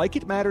 Go to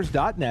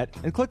LikeItMatters.net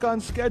and click on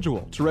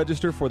Schedule to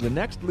register for the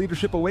next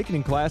Leadership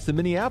Awakening class in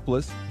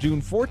Minneapolis,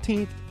 June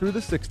 14th through the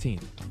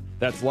 16th.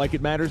 That's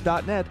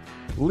LikeItMatters.net.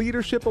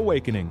 Leadership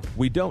Awakening.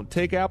 We don't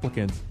take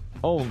applicants,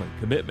 only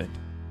commitment.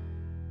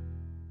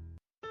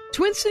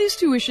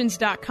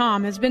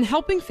 TwinCitiesTuitions.com has been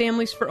helping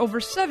families for over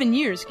 7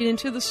 years get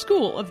into the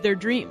school of their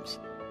dreams.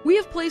 We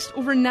have placed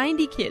over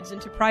 90 kids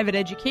into private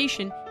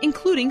education,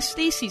 including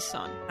Stacy's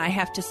son. I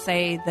have to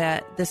say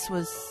that this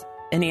was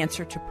an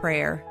answer to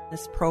prayer.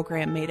 This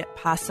program made it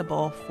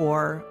possible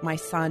for my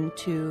son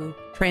to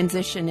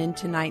transition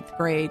into 9th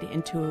grade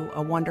into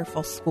a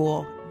wonderful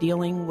school.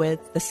 Dealing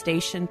with the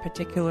station,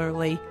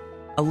 particularly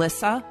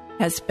Alyssa,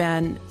 has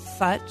been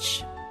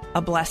such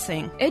a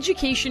blessing.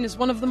 Education is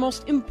one of the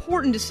most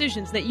important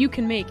decisions that you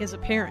can make as a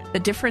parent. The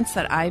difference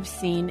that I've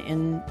seen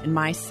in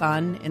my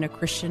son in a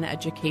Christian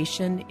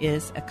education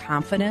is a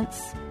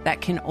confidence that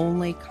can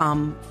only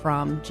come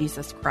from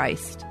Jesus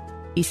Christ.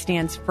 He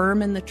stands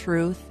firm in the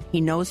truth.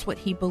 He knows what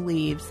he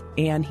believes,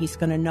 and he's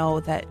going to know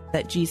that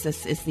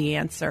Jesus is the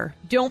answer.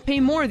 Don't pay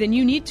more than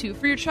you need to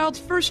for your child's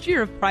first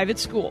year of private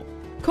school.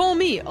 Call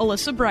me,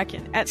 Alyssa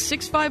Brecken, at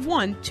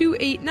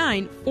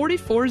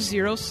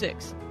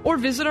 651-289-4406, or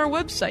visit our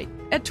website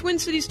at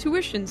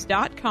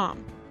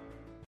TwinCitiesTuitions.com.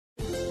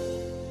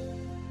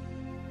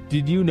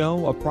 Did you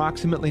know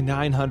approximately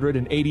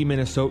 980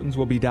 Minnesotans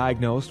will be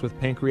diagnosed with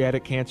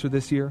pancreatic cancer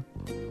this year?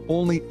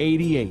 Only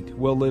 88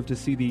 will live to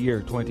see the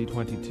year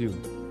 2022.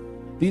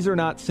 These are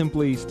not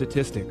simply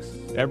statistics.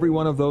 Every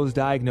one of those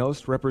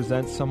diagnosed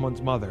represents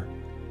someone's mother,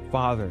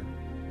 father,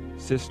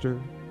 sister,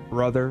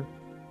 brother,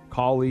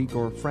 colleague,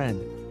 or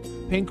friend.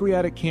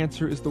 Pancreatic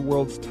cancer is the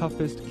world's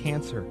toughest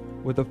cancer,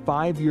 with a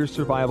 5-year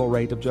survival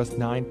rate of just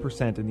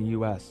 9% in the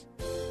U.S.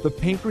 The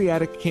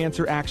Pancreatic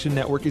Cancer Action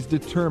Network is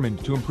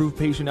determined to improve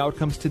patient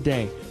outcomes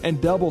today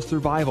and double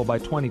survival by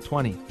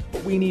 2020.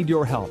 But we need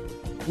your help.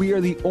 We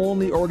are the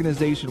only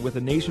organization with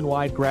a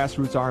nationwide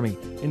grassroots army,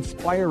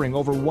 inspiring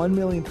over 1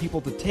 million people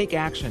to take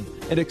action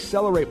and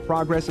accelerate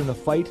progress in the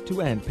fight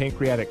to end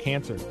pancreatic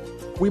cancer.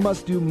 We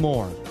must do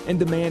more and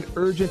demand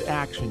urgent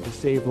action to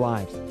save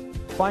lives.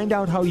 Find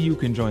out how you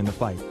can join the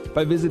fight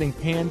by visiting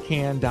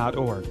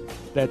pancan.org.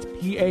 That's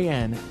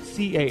PANCAN.org.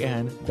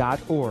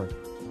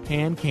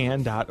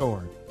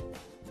 pancan.org.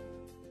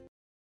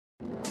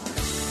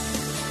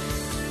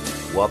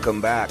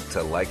 Welcome back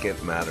to Like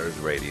It Matters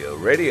Radio.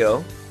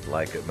 Radio,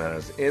 like it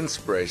matters,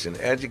 inspiration,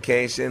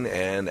 education,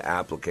 and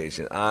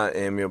application. I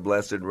am your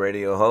blessed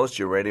radio host,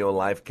 your radio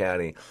life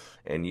caddy.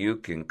 and you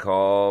can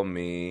call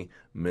me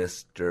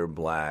Mr.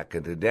 Black.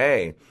 And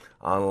today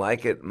on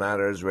Like It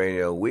Matters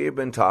Radio, we've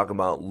been talking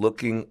about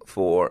looking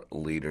for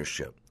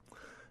leadership.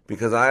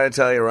 Because I gotta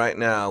tell you right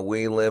now,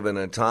 we live in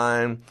a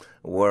time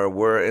where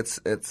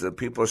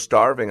people are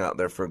starving out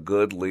there for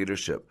good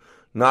leadership.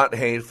 Not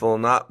hateful,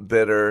 not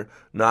bitter,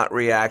 not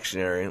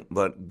reactionary,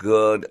 but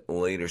good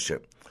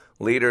leadership.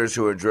 Leaders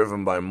who are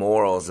driven by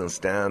morals and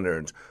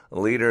standards.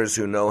 Leaders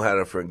who know how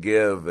to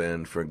forgive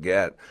and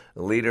forget.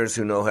 Leaders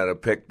who know how to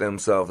pick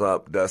themselves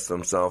up, dust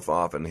themselves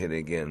off, and hit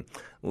again.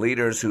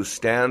 Leaders who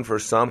stand for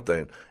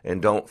something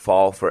and don't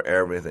fall for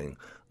everything.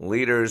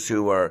 Leaders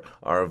who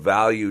are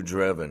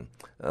value-driven.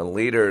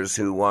 Leaders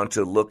who want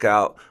to look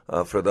out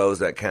for those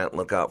that can't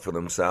look out for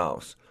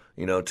themselves.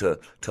 You know, to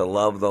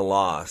love the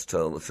lost,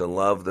 to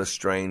love the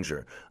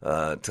stranger,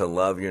 to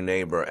love your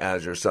neighbor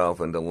as yourself,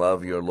 and to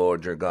love your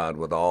Lord your God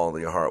with all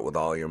your heart, with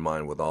all your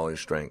mind, with all your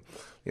strength.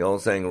 The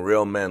old saying,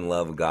 real men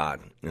love God.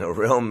 You know,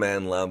 real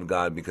men love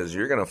God because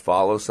you're going to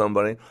follow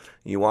somebody.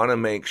 You want to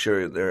make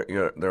sure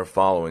they're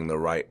following the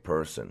right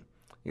person.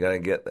 You got to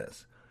get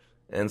this.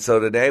 And so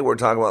today we're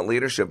talking about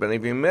leadership. And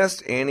if you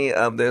missed any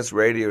of this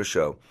radio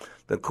show,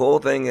 the cool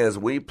thing is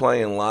we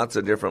play in lots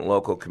of different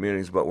local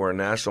communities, but we're a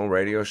national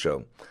radio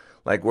show.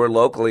 Like we're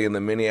locally in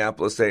the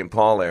Minneapolis-St.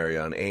 Paul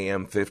area on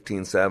AM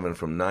 1570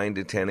 from 9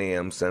 to 10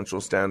 a.m.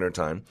 Central Standard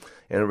Time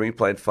and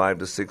replayed 5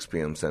 to 6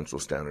 p.m. Central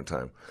Standard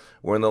Time.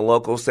 We're in the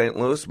local St.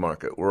 Louis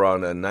market. We're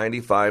on a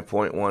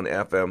 95.1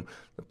 FM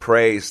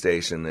Praise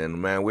station, and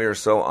man, we are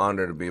so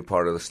honored to be a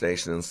part of the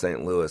station in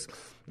St. Louis.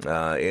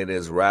 It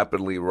is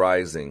rapidly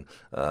rising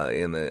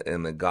in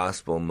the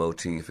gospel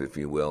motif, if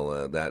you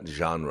will, that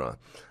genre.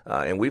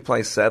 And we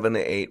play 7 to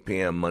 8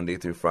 p.m. Monday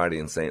through Friday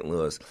in St.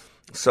 Louis.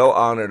 So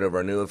honored of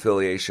our new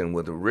affiliation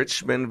with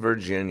Richmond,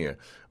 Virginia.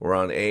 We're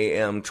on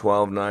AM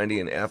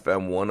 1290 and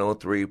FM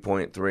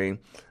 103.3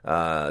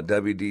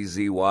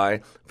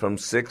 WDZY from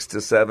 6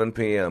 to 7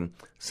 p.m.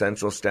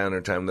 Central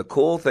Standard Time. The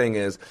cool thing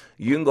is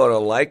you can go to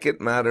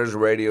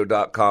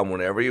likeitmattersradio.com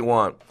whenever you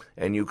want,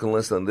 and you can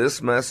listen to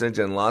this message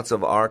and lots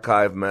of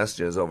archive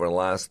messages over the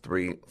last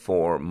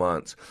 3-4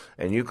 months.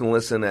 And you can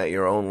listen at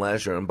your own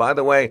leisure. And by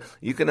the way,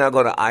 you can now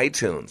go to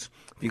iTunes.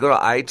 If you go to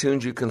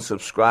iTunes, you can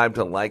subscribe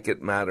to Like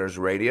It Matters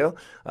Radio,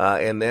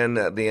 and then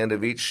at the end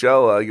of each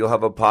show, you'll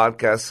have a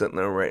podcast sitting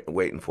there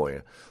waiting for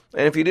you.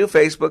 And if you do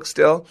Facebook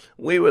still,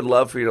 we would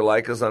love for you to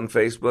like us on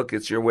Facebook.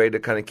 It's your way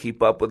to kind of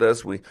keep up with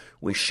us. We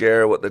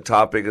share what the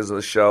topic is of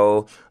the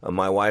show.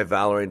 My wife,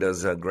 Valerie,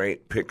 does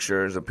great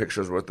pictures. A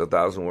picture's worth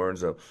 1,000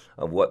 words of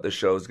what the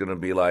show is going to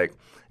be like.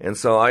 And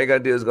so all you got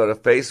to do is go to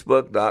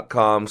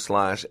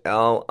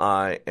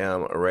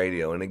facebook.com/LIM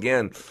radio. And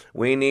again,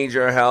 we need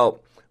your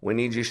help. We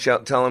need you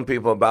telling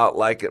people about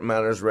Like It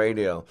Matters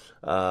Radio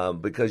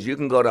because you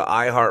can go to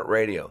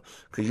iHeartRadio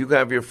because you can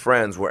have your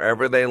friends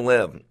wherever they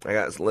live. I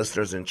got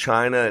listeners in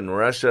China, in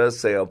Russia,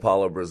 Sao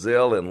Paulo,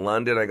 Brazil, in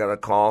London. I got a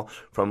call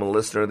from a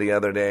listener the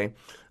other day.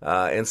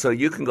 And so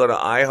you can go to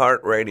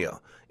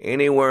iHeartRadio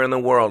anywhere in the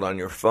world on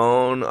your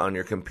phone, on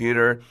your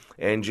computer,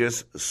 and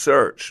just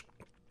search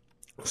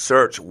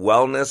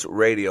Wellness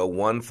Radio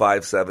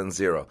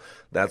 1570.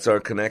 That's our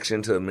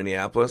connection to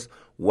Minneapolis.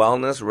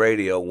 Wellness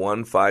Radio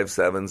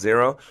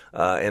 1570,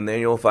 and then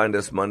you'll find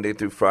us Monday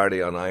through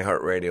Friday on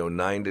iHeartRadio,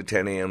 9 to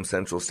 10 a.m.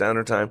 Central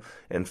Standard Time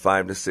and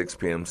 5 to 6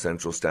 p.m.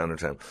 Central Standard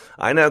Time.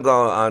 I now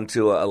go on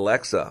to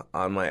Alexa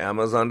on my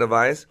Amazon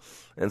device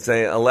and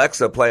say,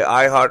 Alexa, play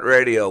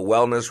iHeartRadio,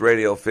 Wellness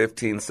Radio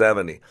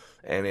 1570,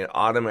 and it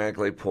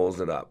automatically pulls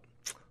it up.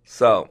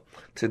 So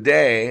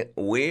today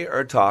we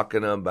are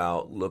talking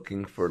about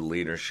looking for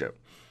leadership.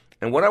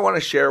 And what I want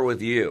to share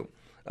with you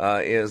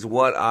is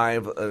what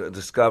I've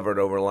discovered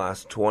over the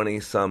last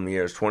 20-some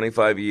years,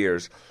 25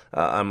 years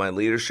on my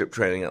leadership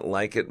training at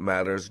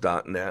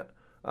likeitmatters.net.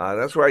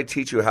 That's where I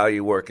teach you how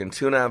you work. In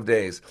 2.5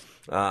 days,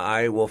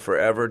 I will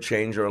forever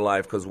change your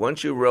life because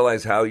once you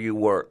realize how you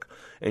work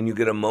and you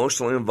get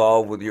emotionally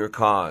involved with your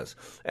cause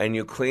and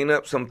you clean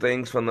up some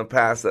things from the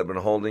past that have been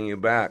holding you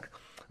back,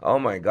 oh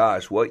my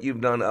gosh, what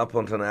you've done up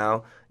until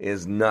now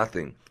is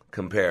nothing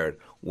compared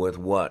with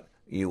what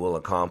you will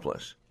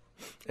accomplish.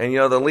 And, you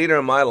know, the leader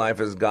in my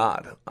life is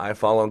God. I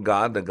follow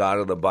God, the God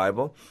of the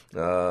Bible.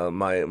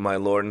 My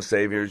Lord and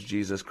Savior is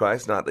Jesus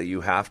Christ. Not that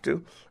you have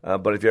to,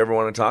 but if you ever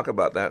want to talk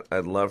about that,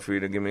 I'd love for you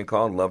to give me a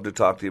call. I'd love to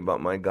talk to you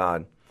about my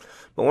God.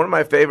 But one of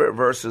my favorite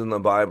verses in the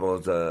Bible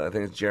is, I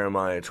think it's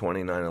Jeremiah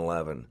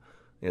 29:11.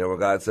 You know, where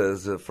God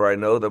says, "For I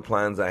know the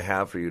plans I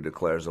have for you,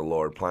 declares the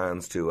Lord,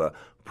 plans to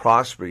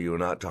prosper you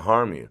and not to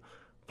harm you,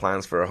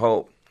 plans for a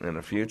hope and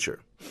a future."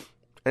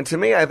 And to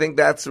me, I think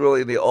that's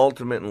really the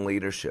ultimate in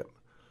leadership.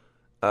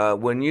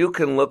 When you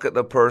can look at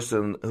the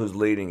person who's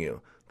leading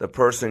you, the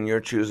person you're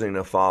choosing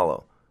to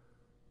follow,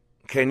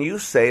 can you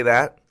say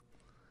that?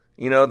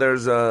 You know,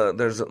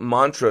 there's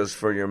mantras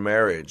for your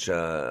marriage.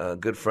 A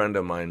good friend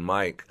of mine,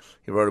 Mike,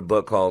 he wrote a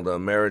book called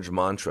Marriage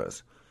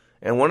Mantras.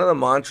 And one of the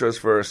mantras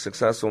for a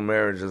successful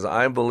marriage is,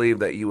 I believe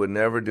that you would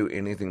never do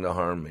anything to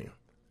harm me.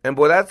 And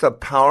boy, that's a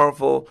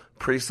powerful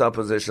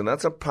presupposition.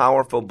 That's a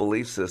powerful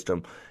belief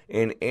system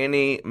in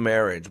any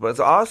marriage, but it's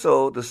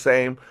also the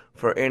same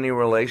for any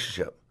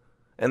relationship.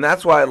 And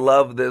that's why I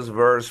love this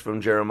verse from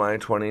Jeremiah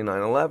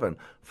 29:11.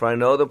 For I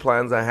know the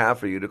plans I have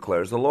for you,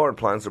 declares the Lord,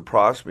 plans to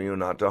prosper you,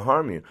 not to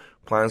harm you,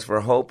 plans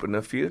for hope in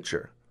the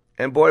future.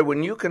 And boy,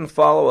 when you can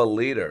follow a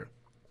leader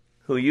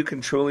who you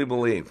can truly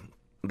believe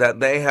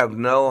that they have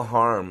no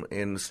harm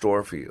in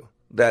store for you,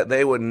 that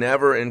they would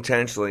never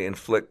intentionally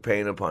inflict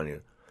pain upon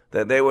you,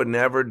 that they would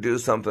never do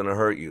something to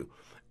hurt you.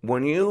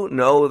 When you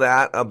know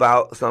that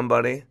about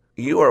somebody,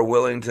 you are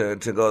willing to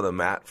go the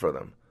mat for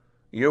them.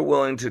 You're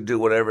willing to do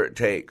whatever it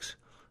takes.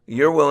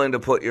 You're willing to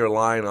put your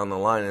line on the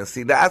line. And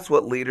see, that's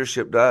what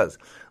leadership does.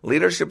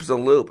 Leadership is a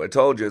loop. I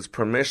told you, it's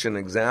permission,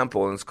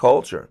 example, and it's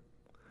culture.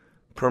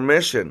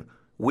 Permission.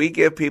 We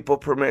give people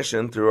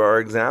permission through our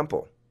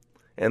example.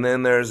 And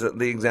then there's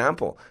the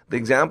example. The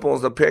example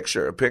is a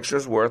picture. A picture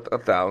is worth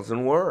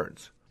 1,000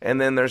 words. And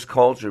then there's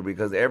culture,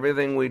 because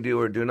everything we do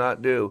or do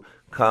not do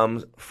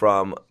comes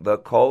from the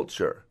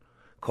culture.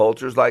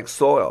 Culture's like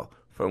soil.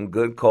 From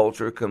good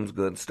culture comes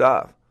good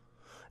stuff.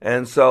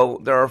 And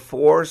so there are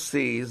 4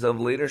 C's of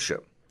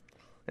leadership.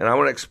 And I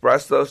want to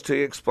express those to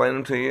you, explain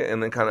them to you,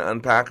 and then kind of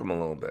unpack them a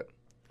little bit.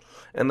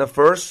 And the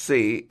first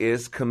C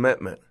is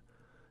commitment.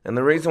 And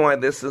the reason why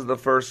this is the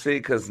first C,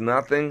 because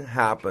nothing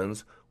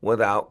happens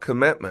without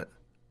commitment.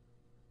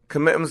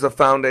 Commitment is the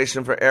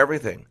foundation for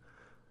everything.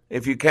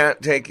 If you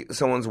can't take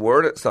someone's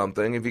word at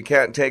something, if you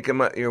can't take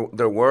them at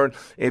their word,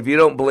 if you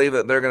don't believe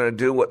that they're going to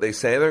do what they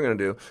say they're going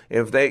to do,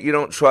 if you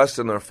don't trust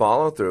in their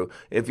follow-through,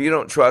 if you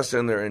don't trust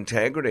in their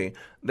integrity,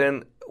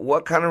 then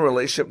what kind of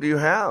relationship do you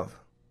have?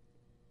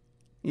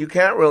 You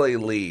can't really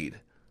lead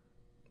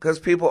because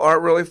people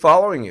aren't really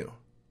following you.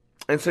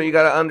 And so you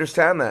got to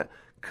understand that.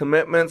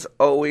 Commitment's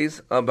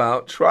always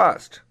about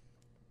trust.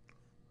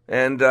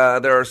 And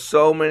there are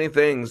so many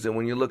things that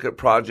when you look at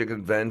Project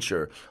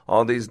Adventure,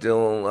 all these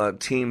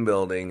team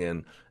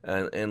building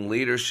and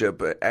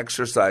leadership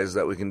exercises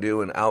that we can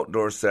do in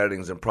outdoor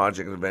settings and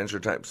Project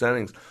Adventure type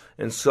settings,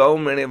 and so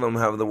many of them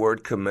have the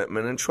word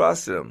commitment and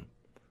trust in them.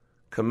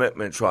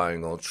 Commitment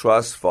triangle,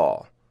 trust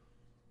fall,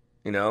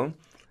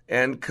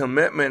 And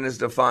commitment is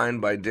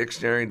defined by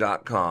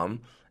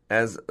dictionary.com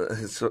as,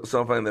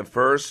 so funny,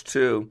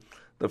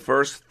 the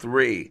first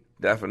 3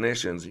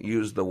 definitions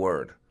use the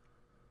word.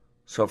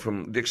 So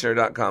from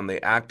dictionary.com,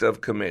 the act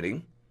of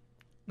committing.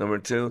 Number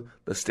 2,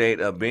 the state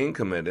of being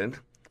committed.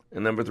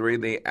 And number 3,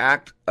 the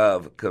act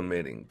of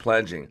committing,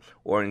 pledging,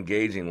 or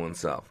engaging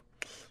oneself.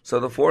 So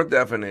the 4th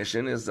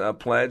definition is a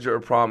pledge or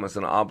a promise,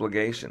 an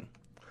obligation.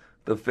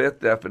 The 5th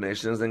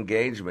definition is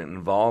engagement,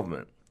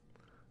 involvement.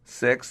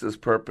 6th is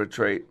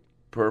perpetration,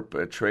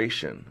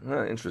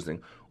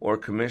 interesting, or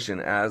commission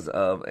as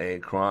of a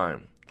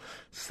crime.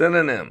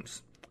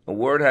 Synonyms. A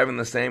word having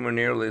the same or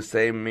nearly the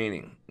same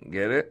meaning.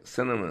 Get it?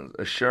 Synonyms.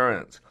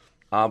 Assurance,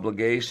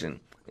 obligation,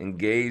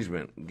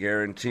 engagement,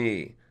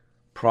 guarantee,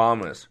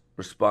 promise,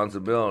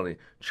 responsibility,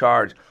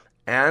 charge.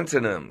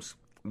 Antonyms.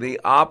 The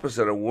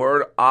opposite. A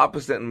word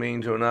opposite in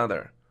meaning to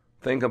another.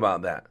 Think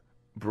about that.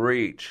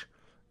 Breach,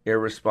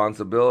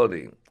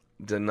 irresponsibility,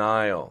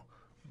 denial,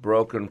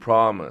 broken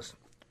promise,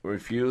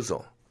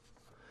 refusal.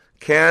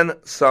 Can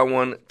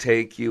someone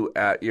take you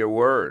at your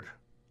word?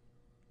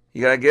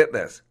 You got to get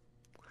this.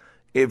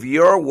 If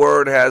your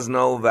word has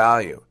no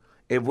value,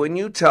 if when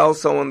you tell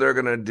someone they're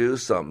going to do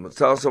something,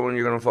 tell someone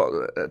you're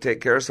going to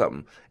take care of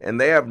something, and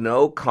they have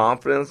no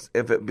confidence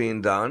if it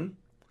being done,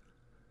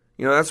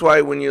 that's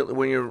why when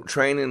you're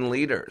training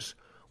leaders,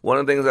 one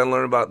of the things I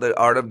learned about the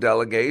art of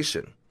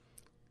delegation,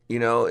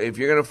 if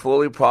you're going to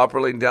fully,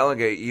 properly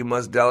delegate, you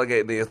must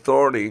delegate the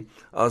authority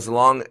as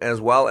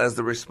well as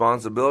the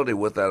responsibility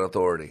with that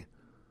authority.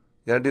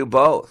 You got to do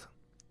both.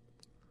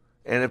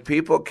 And if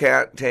people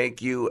can't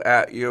take you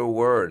at your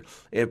word,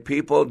 if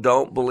people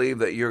don't believe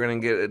that you're going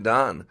to get it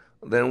done,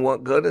 then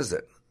what good is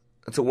it?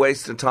 It's a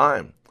waste of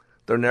time.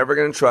 They're never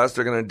going to trust.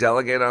 They're going to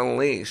delegate on a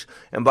leash.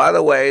 And by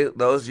the way,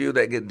 those of you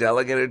that get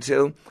delegated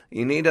to,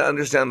 you need to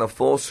understand the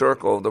full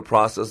circle of the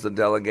process of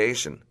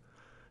delegation.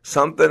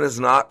 Something is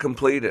not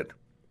completed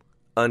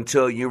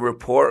until you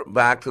report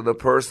back to the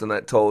person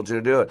that told you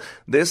to do it.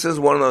 This is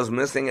one of those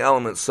missing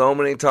elements so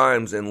many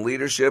times in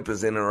leadership,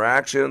 is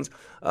interactions,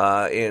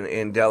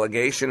 in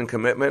delegation and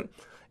commitment,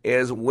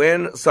 is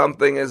when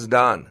something is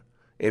done.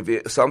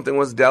 If something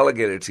was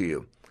delegated to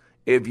you,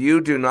 if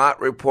you do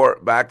not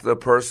report back to the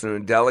person who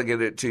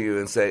delegated it to you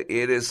and say,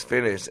 it is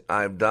finished,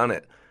 I've done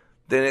it,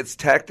 then it's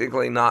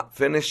technically not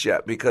finished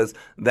yet, because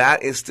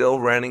that is still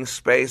renting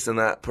space in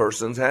that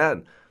person's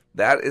head.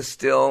 That is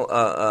still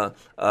a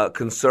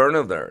concern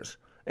of theirs,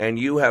 and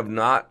you have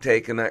not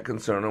taken that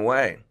concern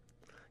away.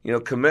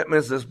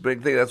 Commitment is this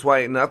big thing. That's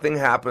why nothing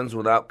happens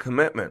without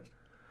commitment.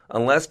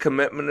 Unless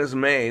commitment is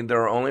made,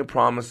 there are only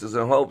promises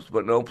and hopes,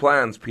 but no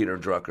plans, Peter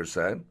Drucker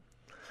said.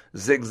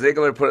 Zig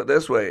Ziglar put it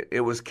this way: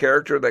 it was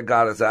character that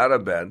got us out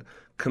of bed,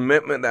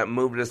 commitment that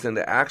moved us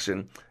into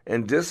action,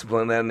 and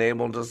discipline that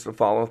enabled us to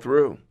follow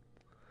through.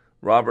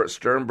 Robert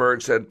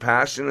Sternberg said,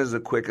 passion is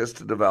the quickest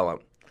to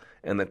develop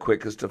and the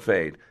quickest to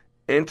fade.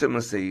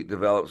 Intimacy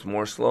develops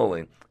more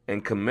slowly,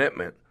 and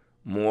commitment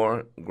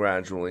more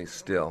gradually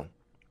still.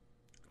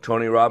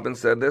 Tony Robbins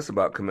said this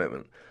about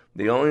commitment.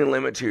 The only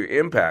limit to your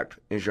impact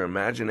is your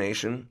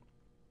imagination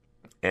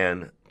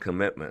and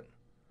commitment.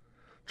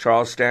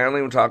 Charles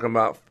Stanley, when talking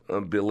about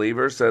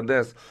believers, said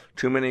this: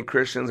 too many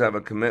Christians have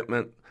a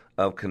commitment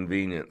of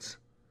convenience.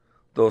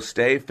 They'll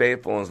stay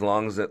faithful as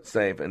long as it's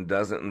safe and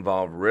doesn't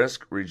involve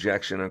risk,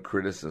 rejection, or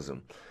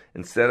criticism.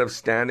 Instead of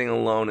standing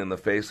alone in the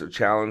face of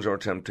challenge or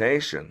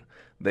temptation,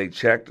 they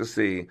check to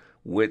see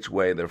which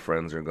way their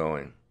friends are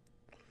going.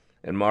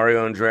 And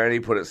Mario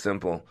Andretti put it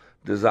simple: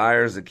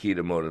 desire is the key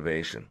to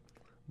motivation,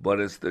 but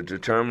it's the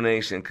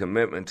determination and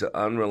commitment to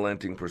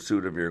unrelenting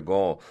pursuit of your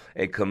goal,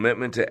 a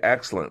commitment to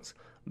excellence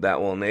that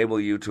will enable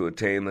you to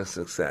attain the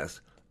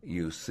success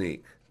you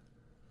seek.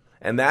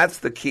 And that's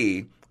the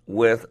key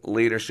with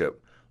leadership.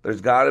 There's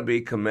got to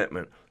be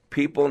commitment.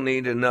 People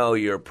need to know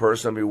you're a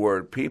person of your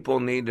word. People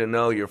need to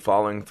know you're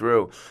following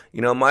through.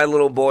 You know, my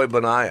little boy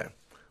Benaiah,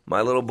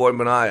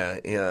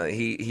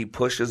 he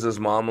pushes his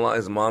mom a lot.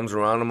 His mom's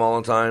around him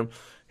all the time.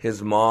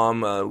 His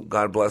mom,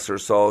 God bless her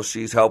soul,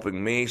 she's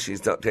helping me. She's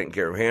taking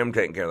care of him,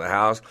 taking care of the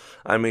house.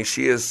 I mean,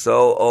 she is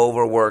so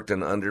overworked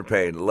and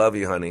underpaid. Love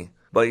you, honey.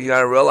 But you got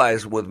to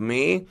realize, with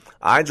me,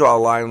 I draw a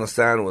line in the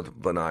sand with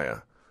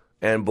Benaiah.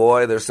 And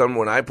boy,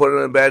 when I put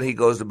him in bed, he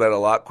goes to bed a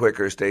lot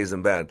quicker, stays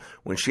in bed.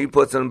 When she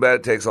puts him in bed,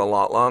 it takes a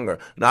lot longer.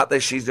 Not that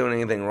she's doing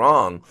anything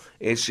wrong.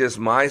 It's just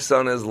my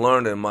son has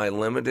learned in my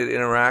limited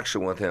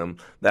interaction with him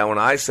that when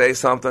I say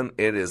something,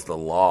 it is the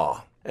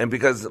law. And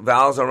because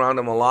Val's around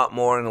him a lot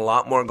more and a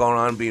lot more going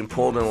on, being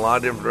pulled in a lot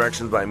of different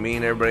directions by me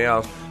and everybody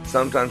else,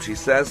 sometimes she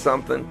says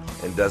something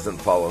and doesn't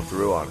follow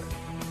through on it.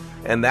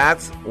 And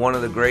that's one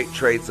of the great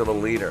traits of a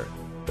leader.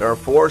 There are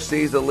 4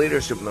 C's of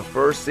leadership, and the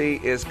first C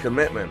is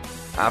commitment.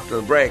 After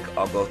the break,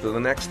 I'll go through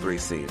the next 3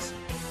 C's.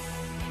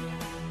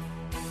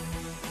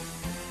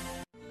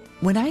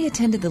 When I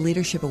attended the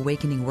Leadership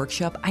Awakening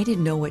workshop, I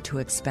didn't know what to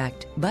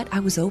expect, but I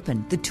was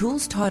open. The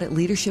tools taught at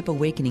Leadership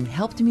Awakening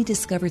helped me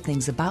discover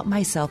things about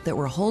myself that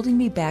were holding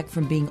me back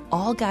from being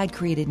all God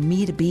created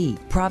me to be.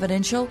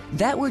 Providential?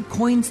 That word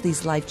coins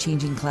these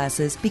life-changing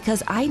classes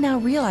because I now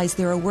realize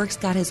there are works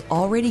God has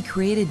already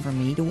created for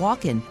me to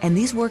walk in, and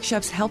these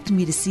workshops helped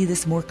me to see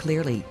this more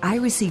clearly. I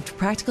received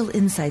practical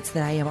insights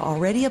that I am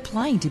already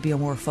applying to be a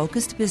more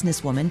focused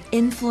businesswoman,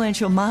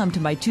 influential mom to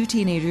my 2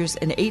 teenagers,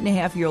 an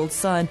 8.5-year-old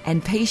son,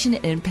 and patient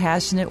and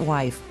passionate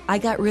wife. I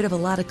got rid of a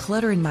lot of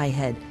clutter in my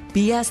head.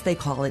 BS, they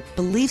call it,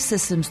 belief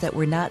systems that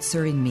were not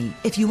serving me.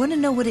 If you want to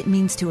know what it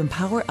means to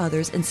empower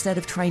others instead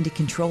of trying to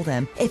control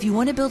them, if you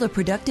want to build a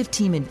productive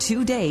team in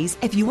 2 days,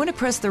 if you want to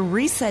press the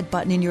reset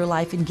button in your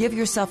life and give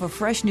yourself a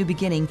fresh new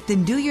beginning,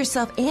 then do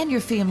yourself and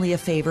your family a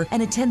favor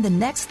and attend the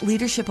next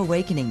Leadership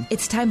Awakening.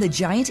 It's time the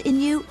giant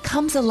in you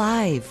comes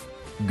alive.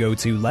 Go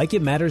to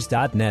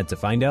likeitmatters.net to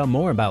find out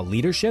more about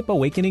Leadership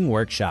Awakening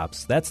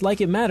workshops. That's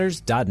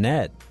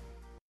likeitmatters.net.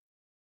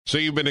 So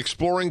you've been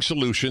exploring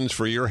solutions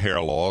for your hair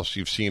loss.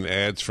 You've seen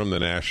ads from the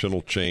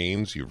national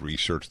chains. You've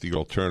researched the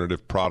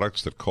alternative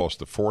products that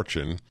cost a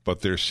fortune,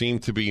 but there seem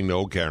to be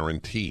no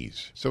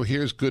guarantees. So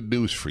here's good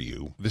news for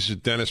you. This is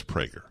Dennis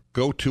Prager.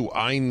 Go to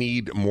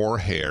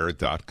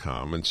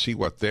INeedMoreHair.com and see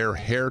what their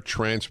hair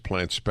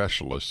transplant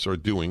specialists are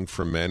doing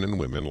for men and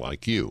women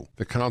like you.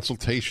 The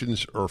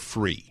consultations are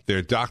free.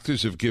 Their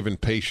doctors have given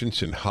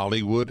patients in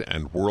Hollywood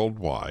and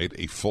worldwide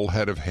a full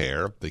head of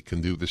hair. They can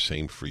do the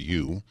same for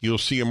you. You'll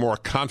see a more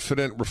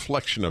confident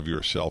reflection of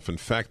yourself. In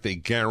fact, they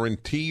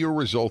guarantee your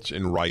results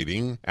in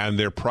writing, and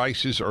their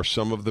prices are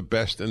some of the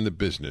best in the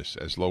business,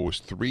 as low as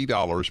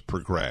 $3 per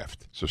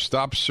graft. So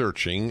stop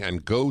searching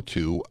and go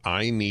to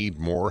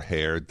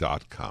INeedMoreHair.com.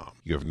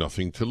 You have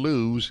nothing to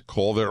lose.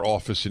 Call their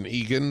office in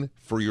Eagan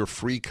for your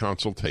free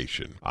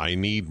consultation.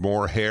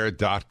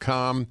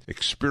 INeedMoreHair.com.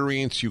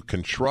 Experience you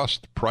can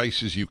trust,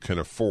 prices you can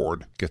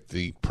afford. Get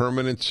the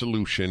permanent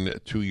solution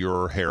to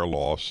your hair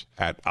loss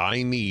at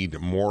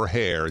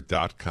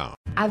INeedMoreHair.com.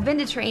 I've been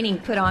to training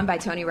put on by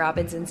Tony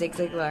Robbins and Zig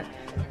Ziglar,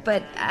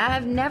 but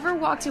I've never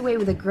walked away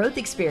with a growth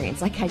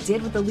experience like I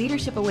did with the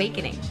Leadership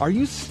Awakening. Are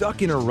you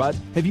stuck in a rut?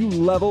 Have you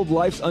leveled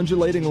life's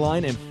undulating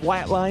line and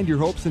flatlined your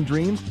hopes and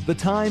dreams? The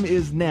time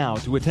is now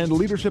to attend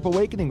Leadership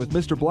Awakening with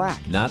Mr.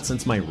 Black. Not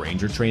since my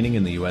Ranger training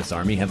in the U.S.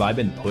 Army have I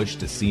been pushed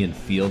to see and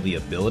feel the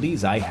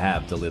abilities I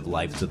have to live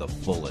life to the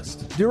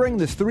fullest. During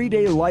this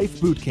 3-day life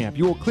boot camp,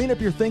 you will clean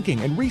up your thinking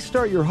and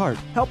restart your heart,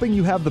 helping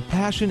you have the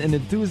passion and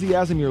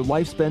enthusiasm your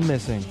life's been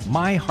missing.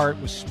 My heart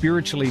was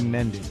spiritually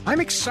mended. I'm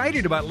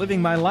excited about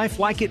living my life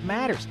like it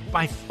matters.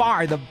 By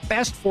far the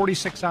best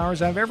 46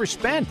 hours I've ever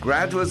spent.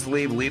 Graduates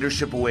leave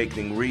Leadership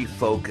Awakening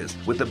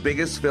refocused with the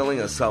biggest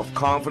feeling of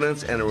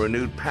self-confidence and a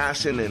renewed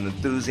passion and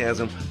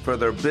enthusiasm for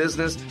their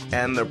business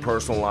and their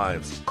personal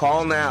lives.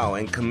 Call now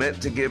and commit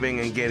to giving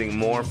and getting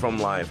more from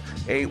life.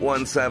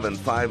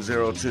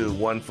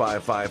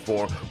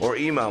 817-502-1554 or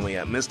email me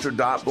at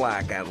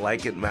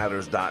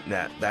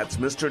mr.black@likeitmatters.net. That's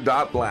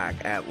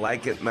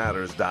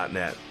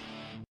mr.black@likeitmatters.net.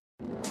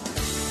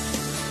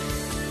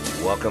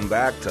 Welcome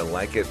back to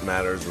Like It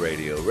Matters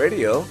Radio.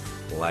 Radio,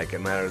 Like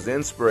It Matters,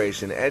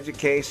 inspiration,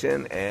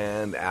 education,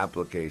 and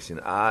application.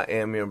 I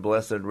am your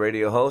blessed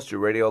radio host, your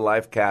radio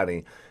life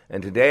caddy,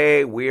 and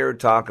today we're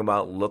talking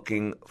about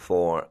looking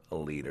for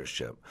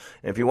leadership.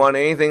 And if you want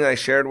anything I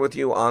shared with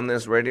you on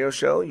this radio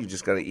show, you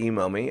just got to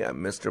email me at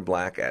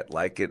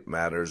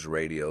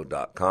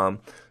mrblack@likeitmattersradio.com,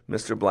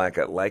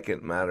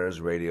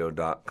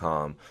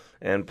 mrblack@likeitmattersradio.com,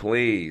 and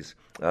please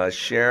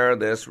share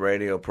this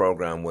radio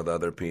program with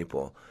other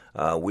people.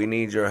 We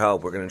need your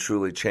help. We're going to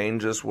truly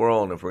change this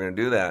world. And if we're going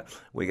to do that,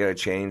 we got to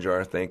change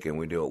our thinking.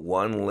 We do it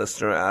one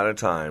listener at a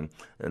time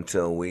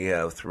until we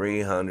have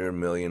 300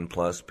 million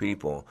plus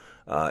people,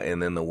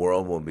 and then the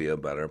world will be a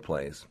better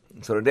place.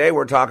 So today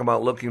we're talking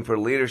about looking for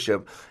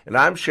leadership, and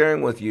I'm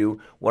sharing with you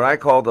what I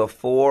call the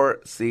 4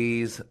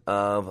 C's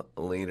of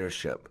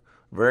leadership.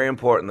 Very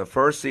important. The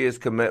first C is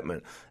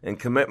commitment, and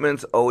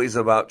commitment's always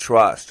about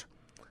trust.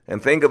 And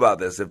think about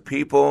this. If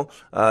people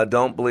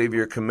don't believe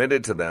you're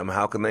committed to them,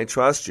 how can they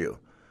trust you?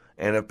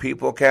 And if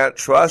people can't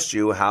trust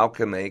you, how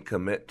can they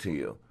commit to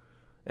you?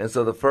 And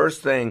so the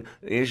first thing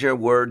is your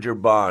word, your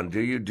bond. Do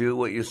you do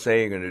what you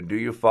say you're going to do? Do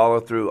you follow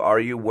through? Are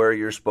you where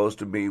you're supposed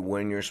to be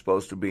when you're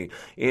supposed to be?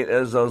 It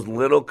is those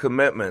little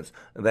commitments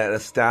that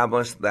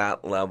establish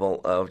that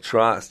level of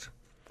trust.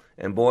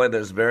 And boy,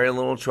 there's very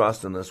little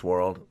trust in this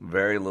world.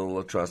 Very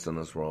little trust in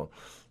this world.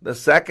 The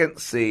second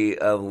C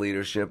of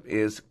leadership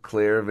is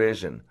clear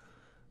vision.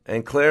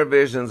 And clear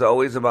vision is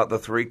always about the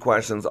 3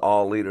 questions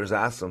all leaders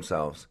ask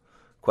themselves.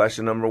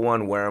 Question number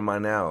 1, where am I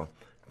now?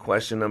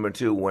 Question number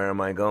 2, where am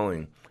I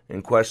going?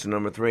 And question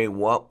number 3,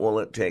 what will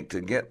it take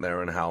to get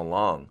there and how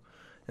long?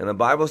 And the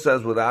Bible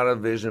says without a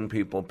vision,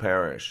 people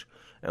perish.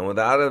 And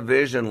without a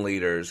vision,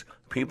 leaders,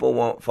 people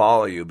won't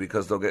follow you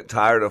because they'll get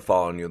tired of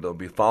following you. They'll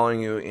be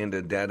following you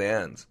into dead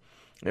ends.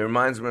 It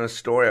reminds me of a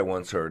story I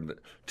once heard.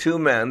 2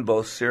 men,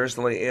 both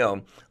seriously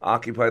ill,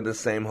 occupied the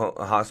same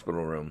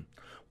hospital room.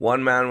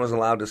 One man was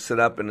allowed to sit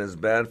up in his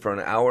bed for an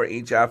hour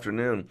each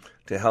afternoon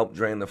to help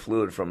drain the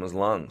fluid from his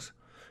lungs.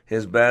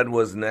 His bed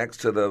was next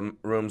to the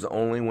room's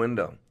only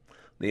window.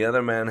 The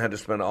other man had to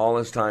spend all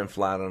his time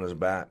flat on his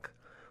back.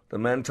 The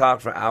men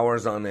talked for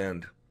hours on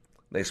end.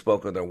 They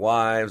spoke of their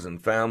wives and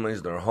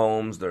families, their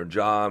homes, their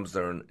jobs,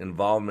 their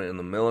involvement in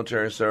the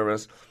military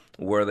service,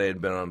 where they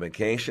had been on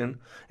vacation.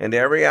 And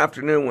every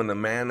afternoon when the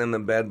man in the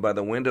bed by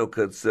the window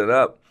could sit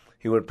up,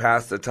 he would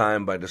pass the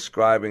time by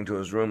describing to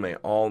his roommate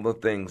all the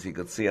things he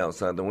could see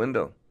outside the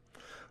window.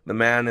 The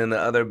man in the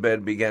other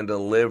bed began to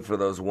live for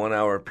those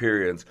 1-hour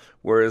periods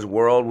where his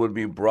world would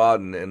be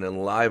broadened and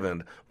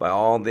enlivened by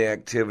all the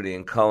activity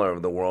and color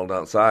of the world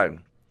outside.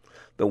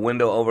 The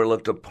window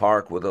overlooked a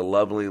park with a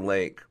lovely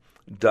lake.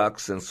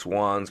 Ducks and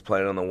swans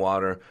played on the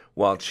water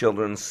while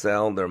children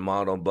sailed their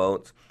model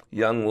boats.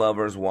 Young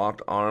lovers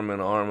walked arm in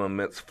arm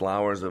amidst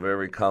flowers of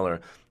every color,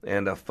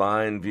 and a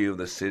fine view of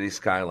the city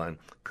skyline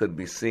could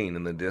be seen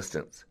in the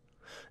distance.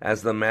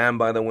 As the man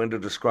by the window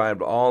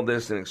described all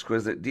this in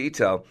exquisite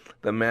detail,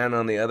 the man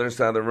on the other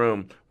side of the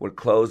room would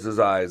close his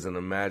eyes and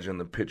imagine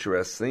the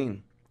picturesque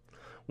scene.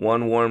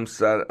 One warm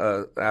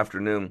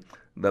afternoon,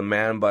 the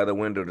man by the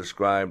window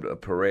described a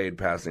parade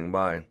passing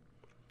by.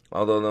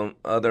 Although the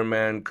other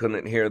man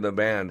couldn't hear the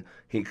band,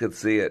 he could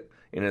see it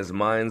in his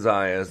mind's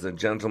eye as the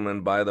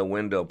gentleman by the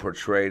window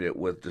portrayed it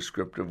with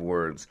descriptive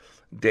words.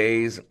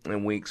 Days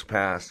and weeks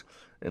passed,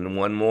 and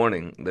one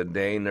morning the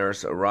day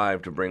nurse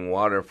arrived to bring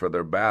water for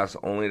their baths,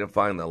 only to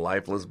find the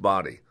lifeless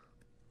body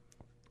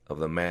of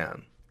the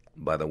man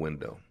by the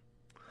window.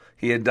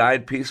 He had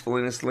died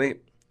peacefully in his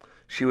sleep.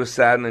 She was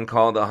saddened and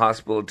called the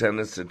hospital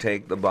attendants to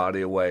take the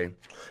body away.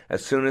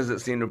 As soon as it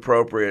seemed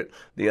appropriate,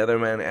 the other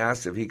man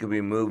asked if he could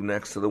be moved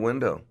next to the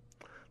window.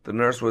 The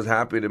nurse was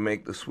happy to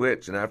make the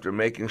switch, and after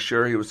making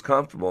sure he was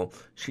comfortable,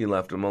 she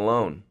left him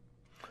alone.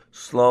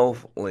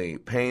 Slowly,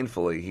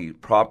 painfully, he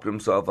propped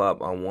himself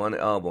up on one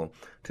elbow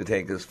to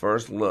take his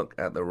first look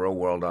at the real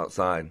world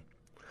outside.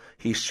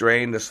 He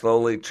strained to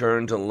slowly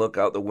turn to look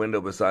out the window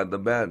beside the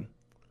bed.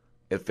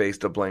 It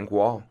faced a blank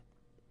wall.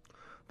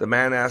 The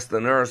man asked the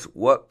nurse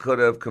what could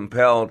have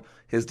compelled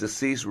his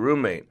deceased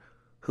roommate,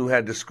 who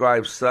had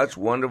described such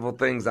wonderful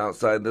things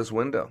outside this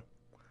window.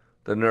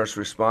 The nurse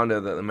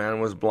responded that the man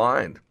was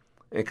blind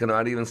and could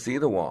not even see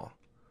the wall.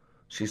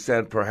 She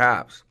said,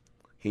 perhaps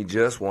he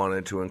just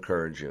wanted to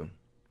encourage you.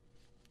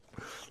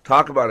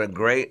 Talk about a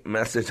great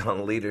message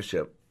on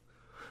leadership.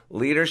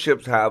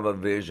 Leaderships have a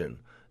vision.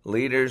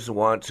 Leaders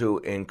want to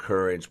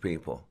encourage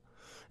people.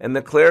 And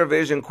the clear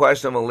vision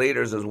question of a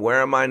leader is,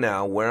 where am I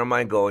now? Where am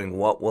I going?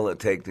 What will it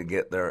take to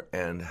get there,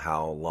 and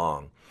how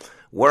long?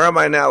 Where am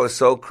I now is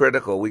so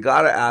critical. We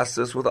got to ask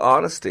this with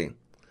honesty.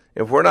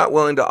 If we're not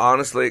willing to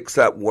honestly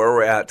accept where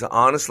we're at, to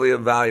honestly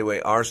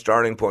evaluate our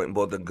starting point,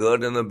 both the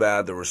good and the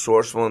bad, the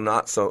resourceful and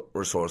not so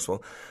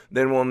resourceful,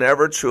 then we'll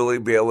never truly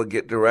be able to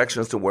get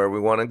directions to where we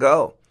want to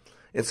go.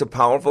 It's a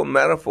powerful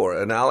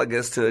metaphor,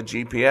 analogous to a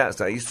GPS.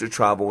 I used to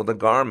travel with a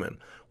Garmin,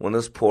 one of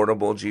those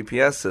portable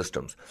GPS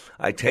systems.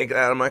 I take it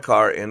out of my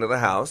car into the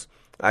house.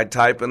 I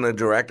type in the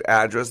direct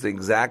address, the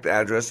exact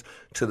address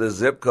to the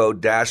zip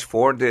code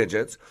 -4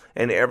 digits,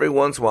 and every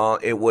once in a while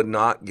it would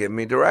not give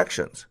me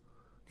directions.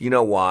 You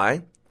know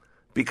why?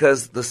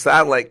 Because the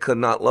satellite could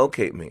not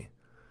locate me.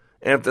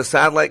 And if the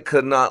satellite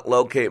could not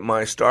locate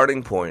my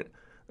starting point,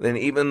 then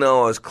even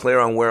though I was clear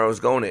on where I was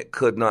going, it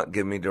could not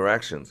give me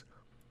directions.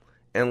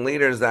 And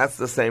leaders, that's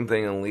the same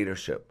thing in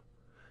leadership.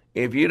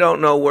 If you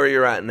don't know where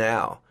you're at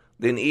now,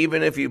 then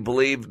even if you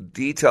believe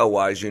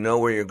detail-wise you know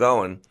where you're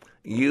going,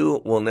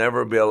 you will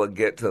never be able to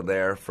get to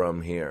there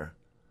from here.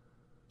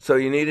 So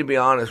you need to be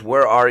honest.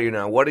 Where are you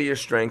now? What are your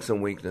strengths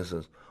and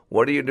weaknesses?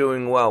 What are you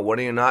doing well? What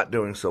are you not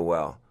doing so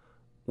well?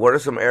 What are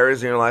some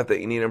areas in your life that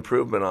you need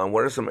improvement on?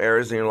 What are some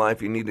areas in your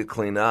life you need to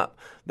clean up?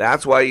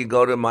 That's why you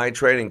go to my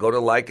training. Go to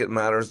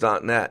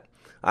likeitmatters.net.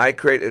 I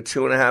create a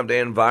 2.5-day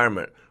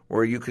environment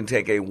where you can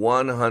take a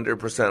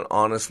 100%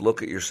 honest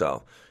look at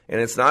yourself. And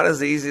it's not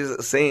as easy as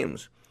it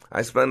seems.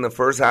 I spend the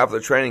first half of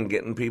the training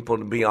getting people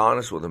to be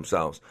honest with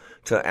themselves,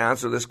 to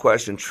answer this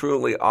question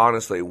truly,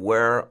 honestly,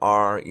 where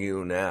are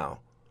you now?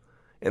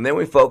 And then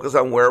we focus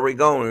on where are we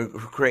going. We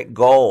create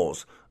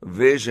goals,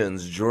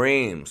 visions,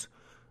 dreams.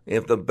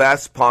 If the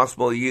best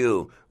possible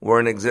you were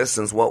in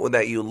existence, what would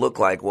that you look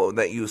like? What would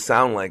that you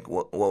sound like?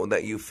 What would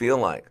that you feel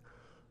like?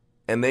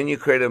 And then you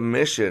create a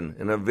mission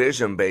and a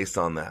vision based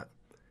on that.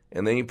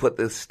 And then you put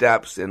the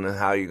steps in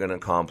how you're going to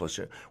accomplish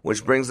it.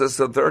 Which brings us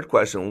to the third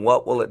question.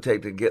 What will it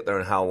take to get there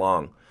and how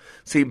long?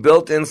 See,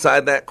 built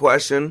inside that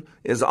question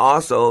is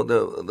also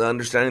the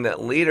understanding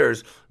that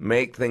leaders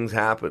make things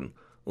happen.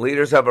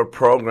 Leaders have a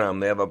program,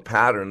 they have a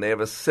pattern, they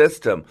have a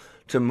system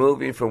to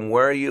move you from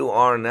where you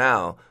are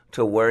now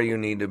to where you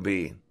need to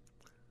be.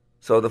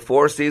 So the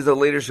 4 C's of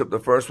leadership, the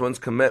first one's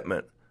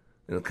commitment.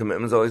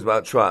 Commitment is always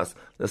about trust.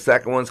 The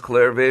second one's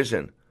clear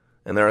vision.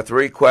 And there are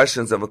 3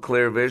 questions of a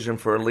clear vision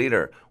for a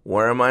leader.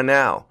 Where am I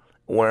now?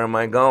 Where am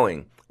I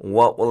going?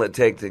 What will it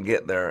take to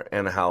get there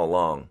and how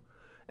long?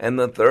 And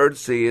the third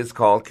C is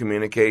called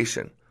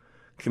communication.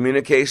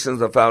 Communication is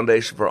the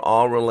foundation for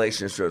all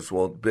relationships,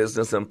 both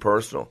business and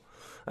personal.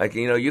 Like,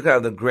 you can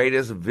have the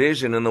greatest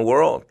vision in the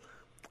world,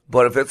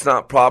 but if it's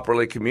not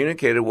properly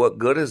communicated, what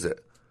good is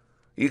it?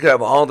 You can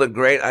have all the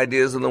great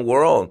ideas in the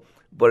world,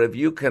 but if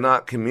you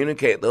cannot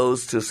communicate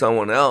those to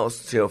someone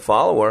else, to a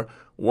follower,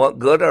 what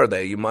good are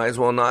they? You might as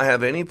well not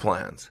have any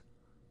plans.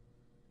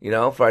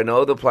 For I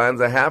know the plans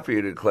I have for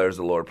you, declares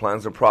the Lord.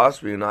 Plans to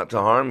prosper you, not to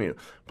harm you.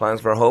 Plans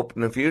for hope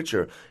in the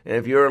future. And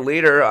if you're a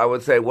leader, I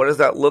would say, what does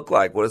that look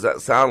like? What does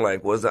that sound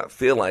like? What does that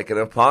feel like? And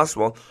if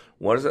possible,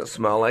 what does it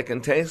smell like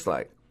and taste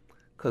like?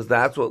 Because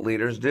that's what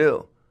leaders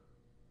do.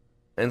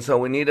 And so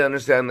we need to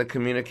understand the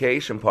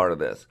communication part of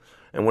this.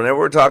 And whenever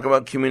we're talking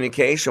about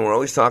communication, we're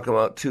always talking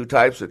about 2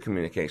 types of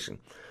communication.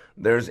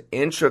 There's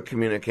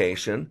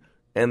intra-communication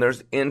and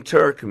there's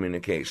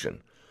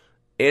inter-communication.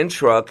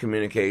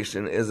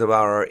 Intra-communication is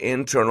about our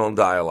internal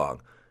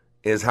dialogue,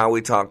 is how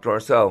we talk to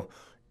ourselves.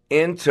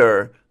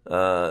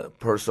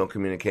 Interpersonal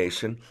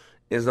communication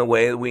is the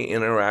way that we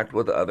interact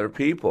with other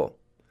people.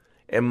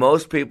 And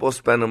most people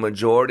spend a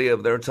majority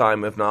of their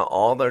time, if not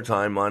all their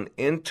time, on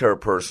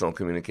interpersonal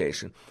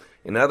communication.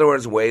 In other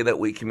words, the way that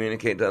we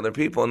communicate to other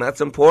people. And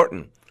that's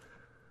important.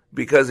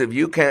 Because if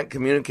you can't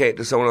communicate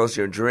to someone else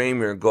your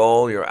dream, your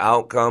goal, your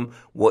outcome,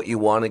 what you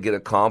want to get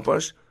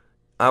accomplished,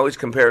 I always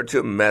compare it to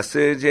a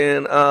message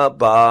in a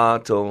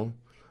bottle.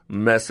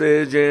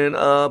 Message in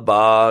a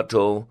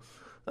bottle.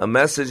 A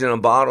message in a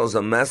bottle is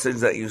a message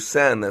that you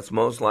send that's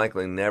most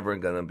likely never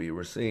going to be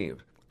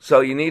received.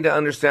 So you need to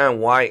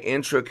understand why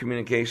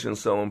intra-communication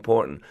is so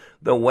important.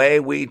 The way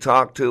we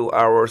talk to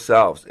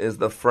ourselves is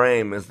the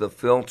frame, is the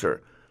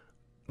filter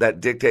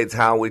that dictates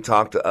how we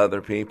talk to other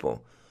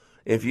people.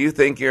 If you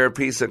think you're a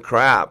piece of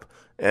crap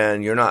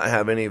and you're not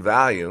have any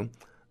value,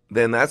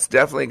 then that's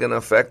definitely going to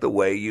affect the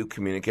way you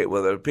communicate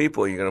with other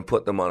people. You're going to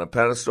put them on a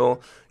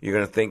pedestal. You're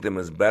going to think them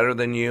as better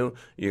than you.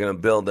 You're going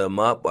to build them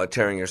up by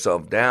tearing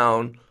yourself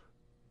down.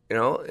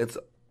 It's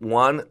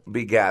one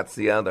begats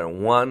the other.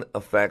 One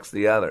affects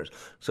the others.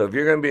 So if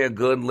you're going to be a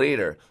good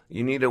leader,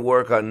 you need to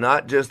work on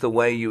not just the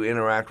way you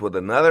interact with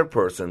another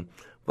person,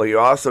 but you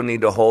also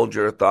need to hold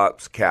your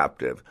thoughts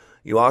captive.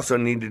 You also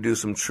need to do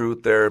some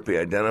truth therapy,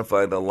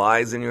 identify the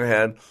lies in your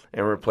head,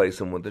 and replace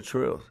them with the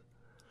truth.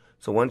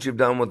 So once you've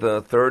done with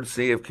the 3rd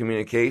C of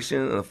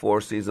communication and the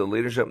 4 C's of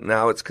leadership,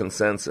 now it's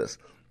consensus.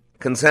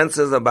 Consensus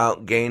is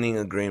about gaining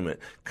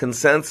agreement.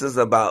 Consensus is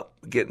about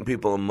getting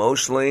people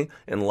emotionally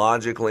and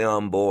logically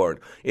on board.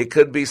 It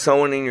could be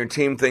someone in your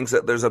team thinks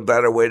that there's a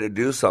better way to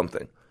do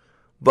something.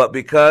 But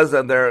because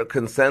of their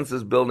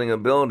consensus building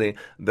ability,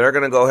 they're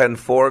going to go ahead and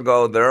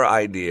forego their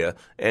idea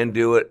and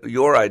do it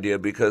your idea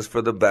because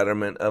for the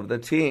betterment of the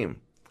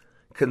team.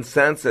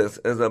 Consensus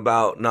is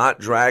about not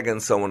dragging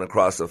someone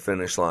across the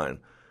finish line,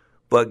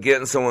 but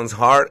getting someone's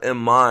heart and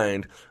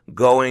mind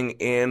going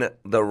in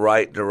the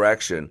right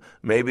direction,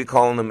 maybe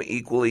calling them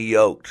equally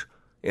yoked.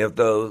 If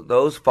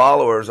those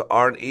followers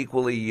aren't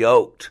equally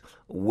yoked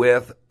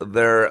with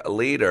their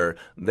leader,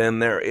 then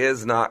there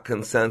is not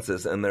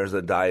consensus and there's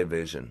a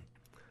division.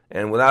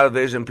 And without a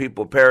vision,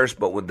 people perish,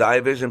 but with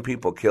division,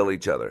 people kill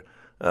each other.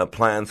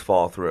 Plans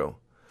fall through.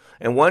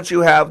 And once you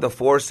have the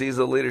 4 C's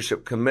of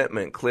leadership,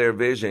 commitment, clear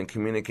vision,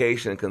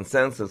 communication, and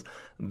consensus,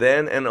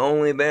 then and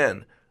only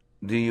then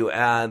do you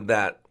add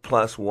that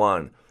plus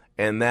one?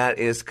 And that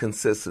is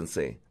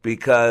consistency.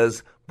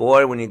 Because,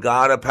 boy, when you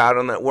got a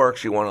pattern that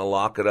works, you want to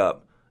lock it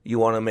up. You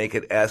want to make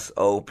it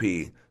SOP,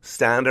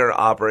 Standard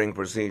Operating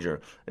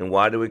Procedure. And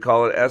why do we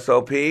call it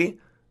SOP?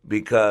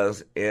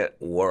 Because it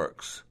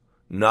works.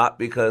 Not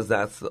because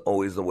that's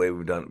always the way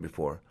we've done it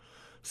before.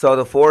 So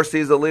the 4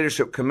 C's of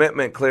leadership: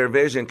 commitment, clear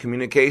vision,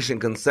 communication,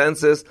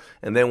 consensus,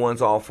 and then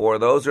once all 4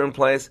 of those are in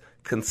place,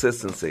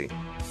 consistency.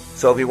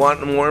 So if you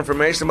want more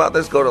information about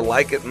this, go to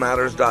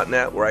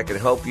likeitmatters.net, where I can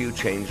help you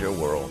change your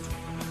world.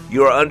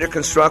 You are under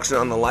construction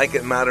on the Like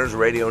It Matters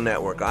radio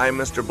network. I am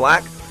Mr.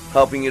 Black,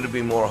 helping you to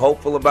be more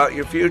hopeful about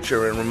your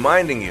future and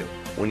reminding you,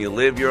 when you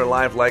live your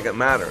life like it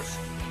matters,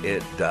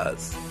 it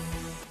does.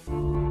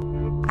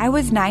 I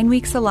was 9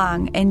 weeks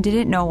along and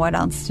didn't know what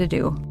else to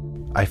do.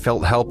 I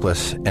felt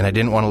helpless, and I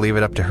didn't want to leave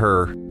it up to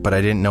her, but I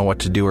didn't know what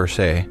to do or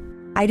say.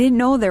 I didn't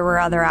know there were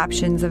other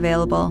options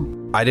available.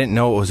 I didn't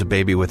know it was a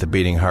baby with a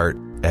beating heart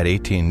at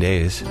 18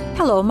 days.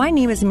 Hello, my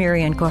name is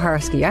Marianne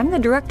Koharski. I'm the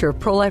director of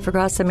Pro-Life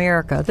Across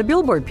America, the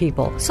Billboard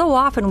people. So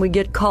often we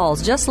get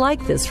calls just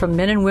like this from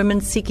men and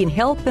women seeking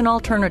help and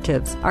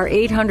alternatives. Our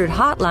 800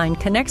 hotline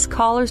connects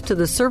callers to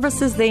the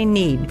services they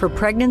need for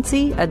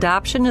pregnancy,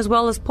 adoption, as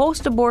well as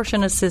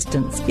post-abortion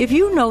assistance. If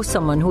you know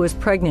someone who is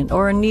pregnant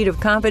or in need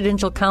of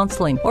confidential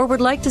counseling or would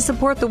like to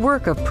support the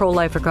work of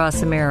Pro-Life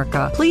Across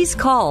America, please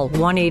call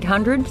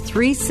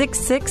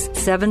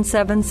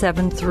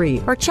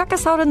 1-800-366-7773 or check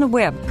us out on the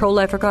web,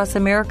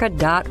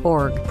 ProLifeAcrossAmerica.org.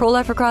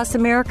 Pro-Life Across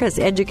America is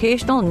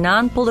educational,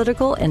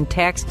 non-political, and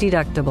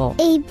tax-deductible.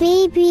 A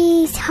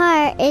baby's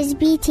heart is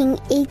beating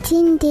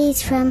 18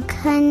 days from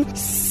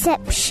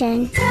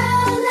conception.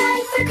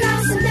 Pro-Life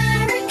Across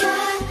America,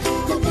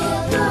 the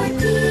Billboard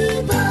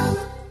people.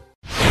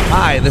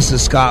 Hi, this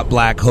is Scott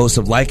Black, host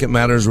of Like It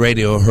Matters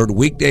Radio, heard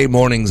weekday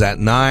mornings at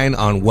 9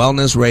 on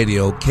Wellness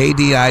Radio,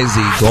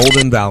 KDIZ,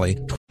 Golden Valley.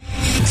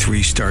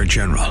 3-star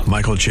General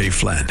Michael J.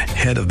 Flynn,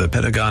 head of the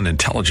Pentagon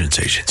Intelligence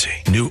Agency,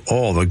 knew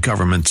all the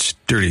government's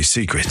dirty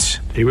secrets.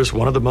 He was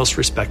one of the most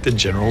respected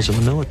generals in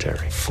the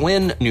military.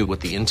 Flynn knew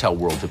what the intel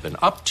world had been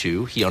up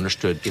to. He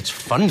understood its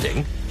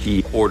funding.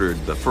 He ordered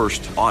the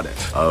first audit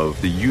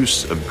of the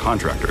use of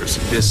contractors.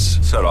 This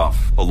set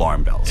off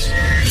alarm bells.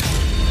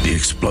 The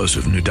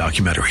explosive new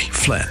documentary,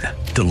 Flynn,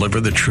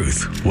 Deliver the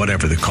Truth,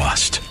 Whatever the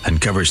Cost,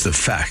 uncovers the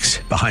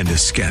facts behind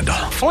this scandal.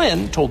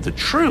 Flynn told the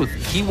truth.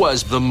 He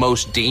was the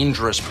most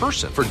dangerous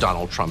person for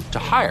Donald Trump to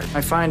hire. I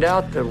find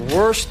out the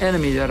worst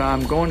enemy that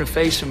I'm going to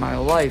face in my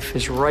life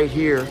is right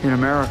here in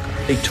America.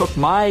 They took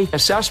my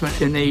assessment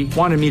and they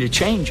wanted me to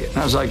change it. And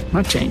I was like, I'm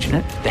not changing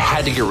it. They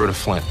had to get rid of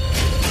Flynn.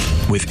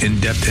 With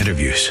in-depth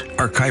interviews,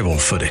 archival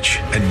footage,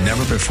 and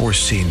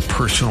never-before-seen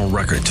personal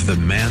records of the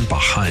man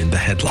behind the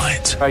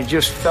headlines. I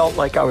just felt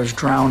like I was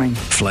drowning.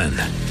 Flynn,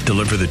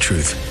 Deliver the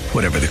Truth,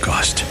 Whatever the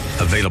Cost.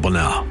 Available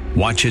now.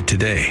 Watch it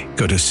today.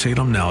 Go to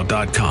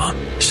salemnow.com.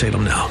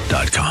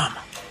 salemnow.com.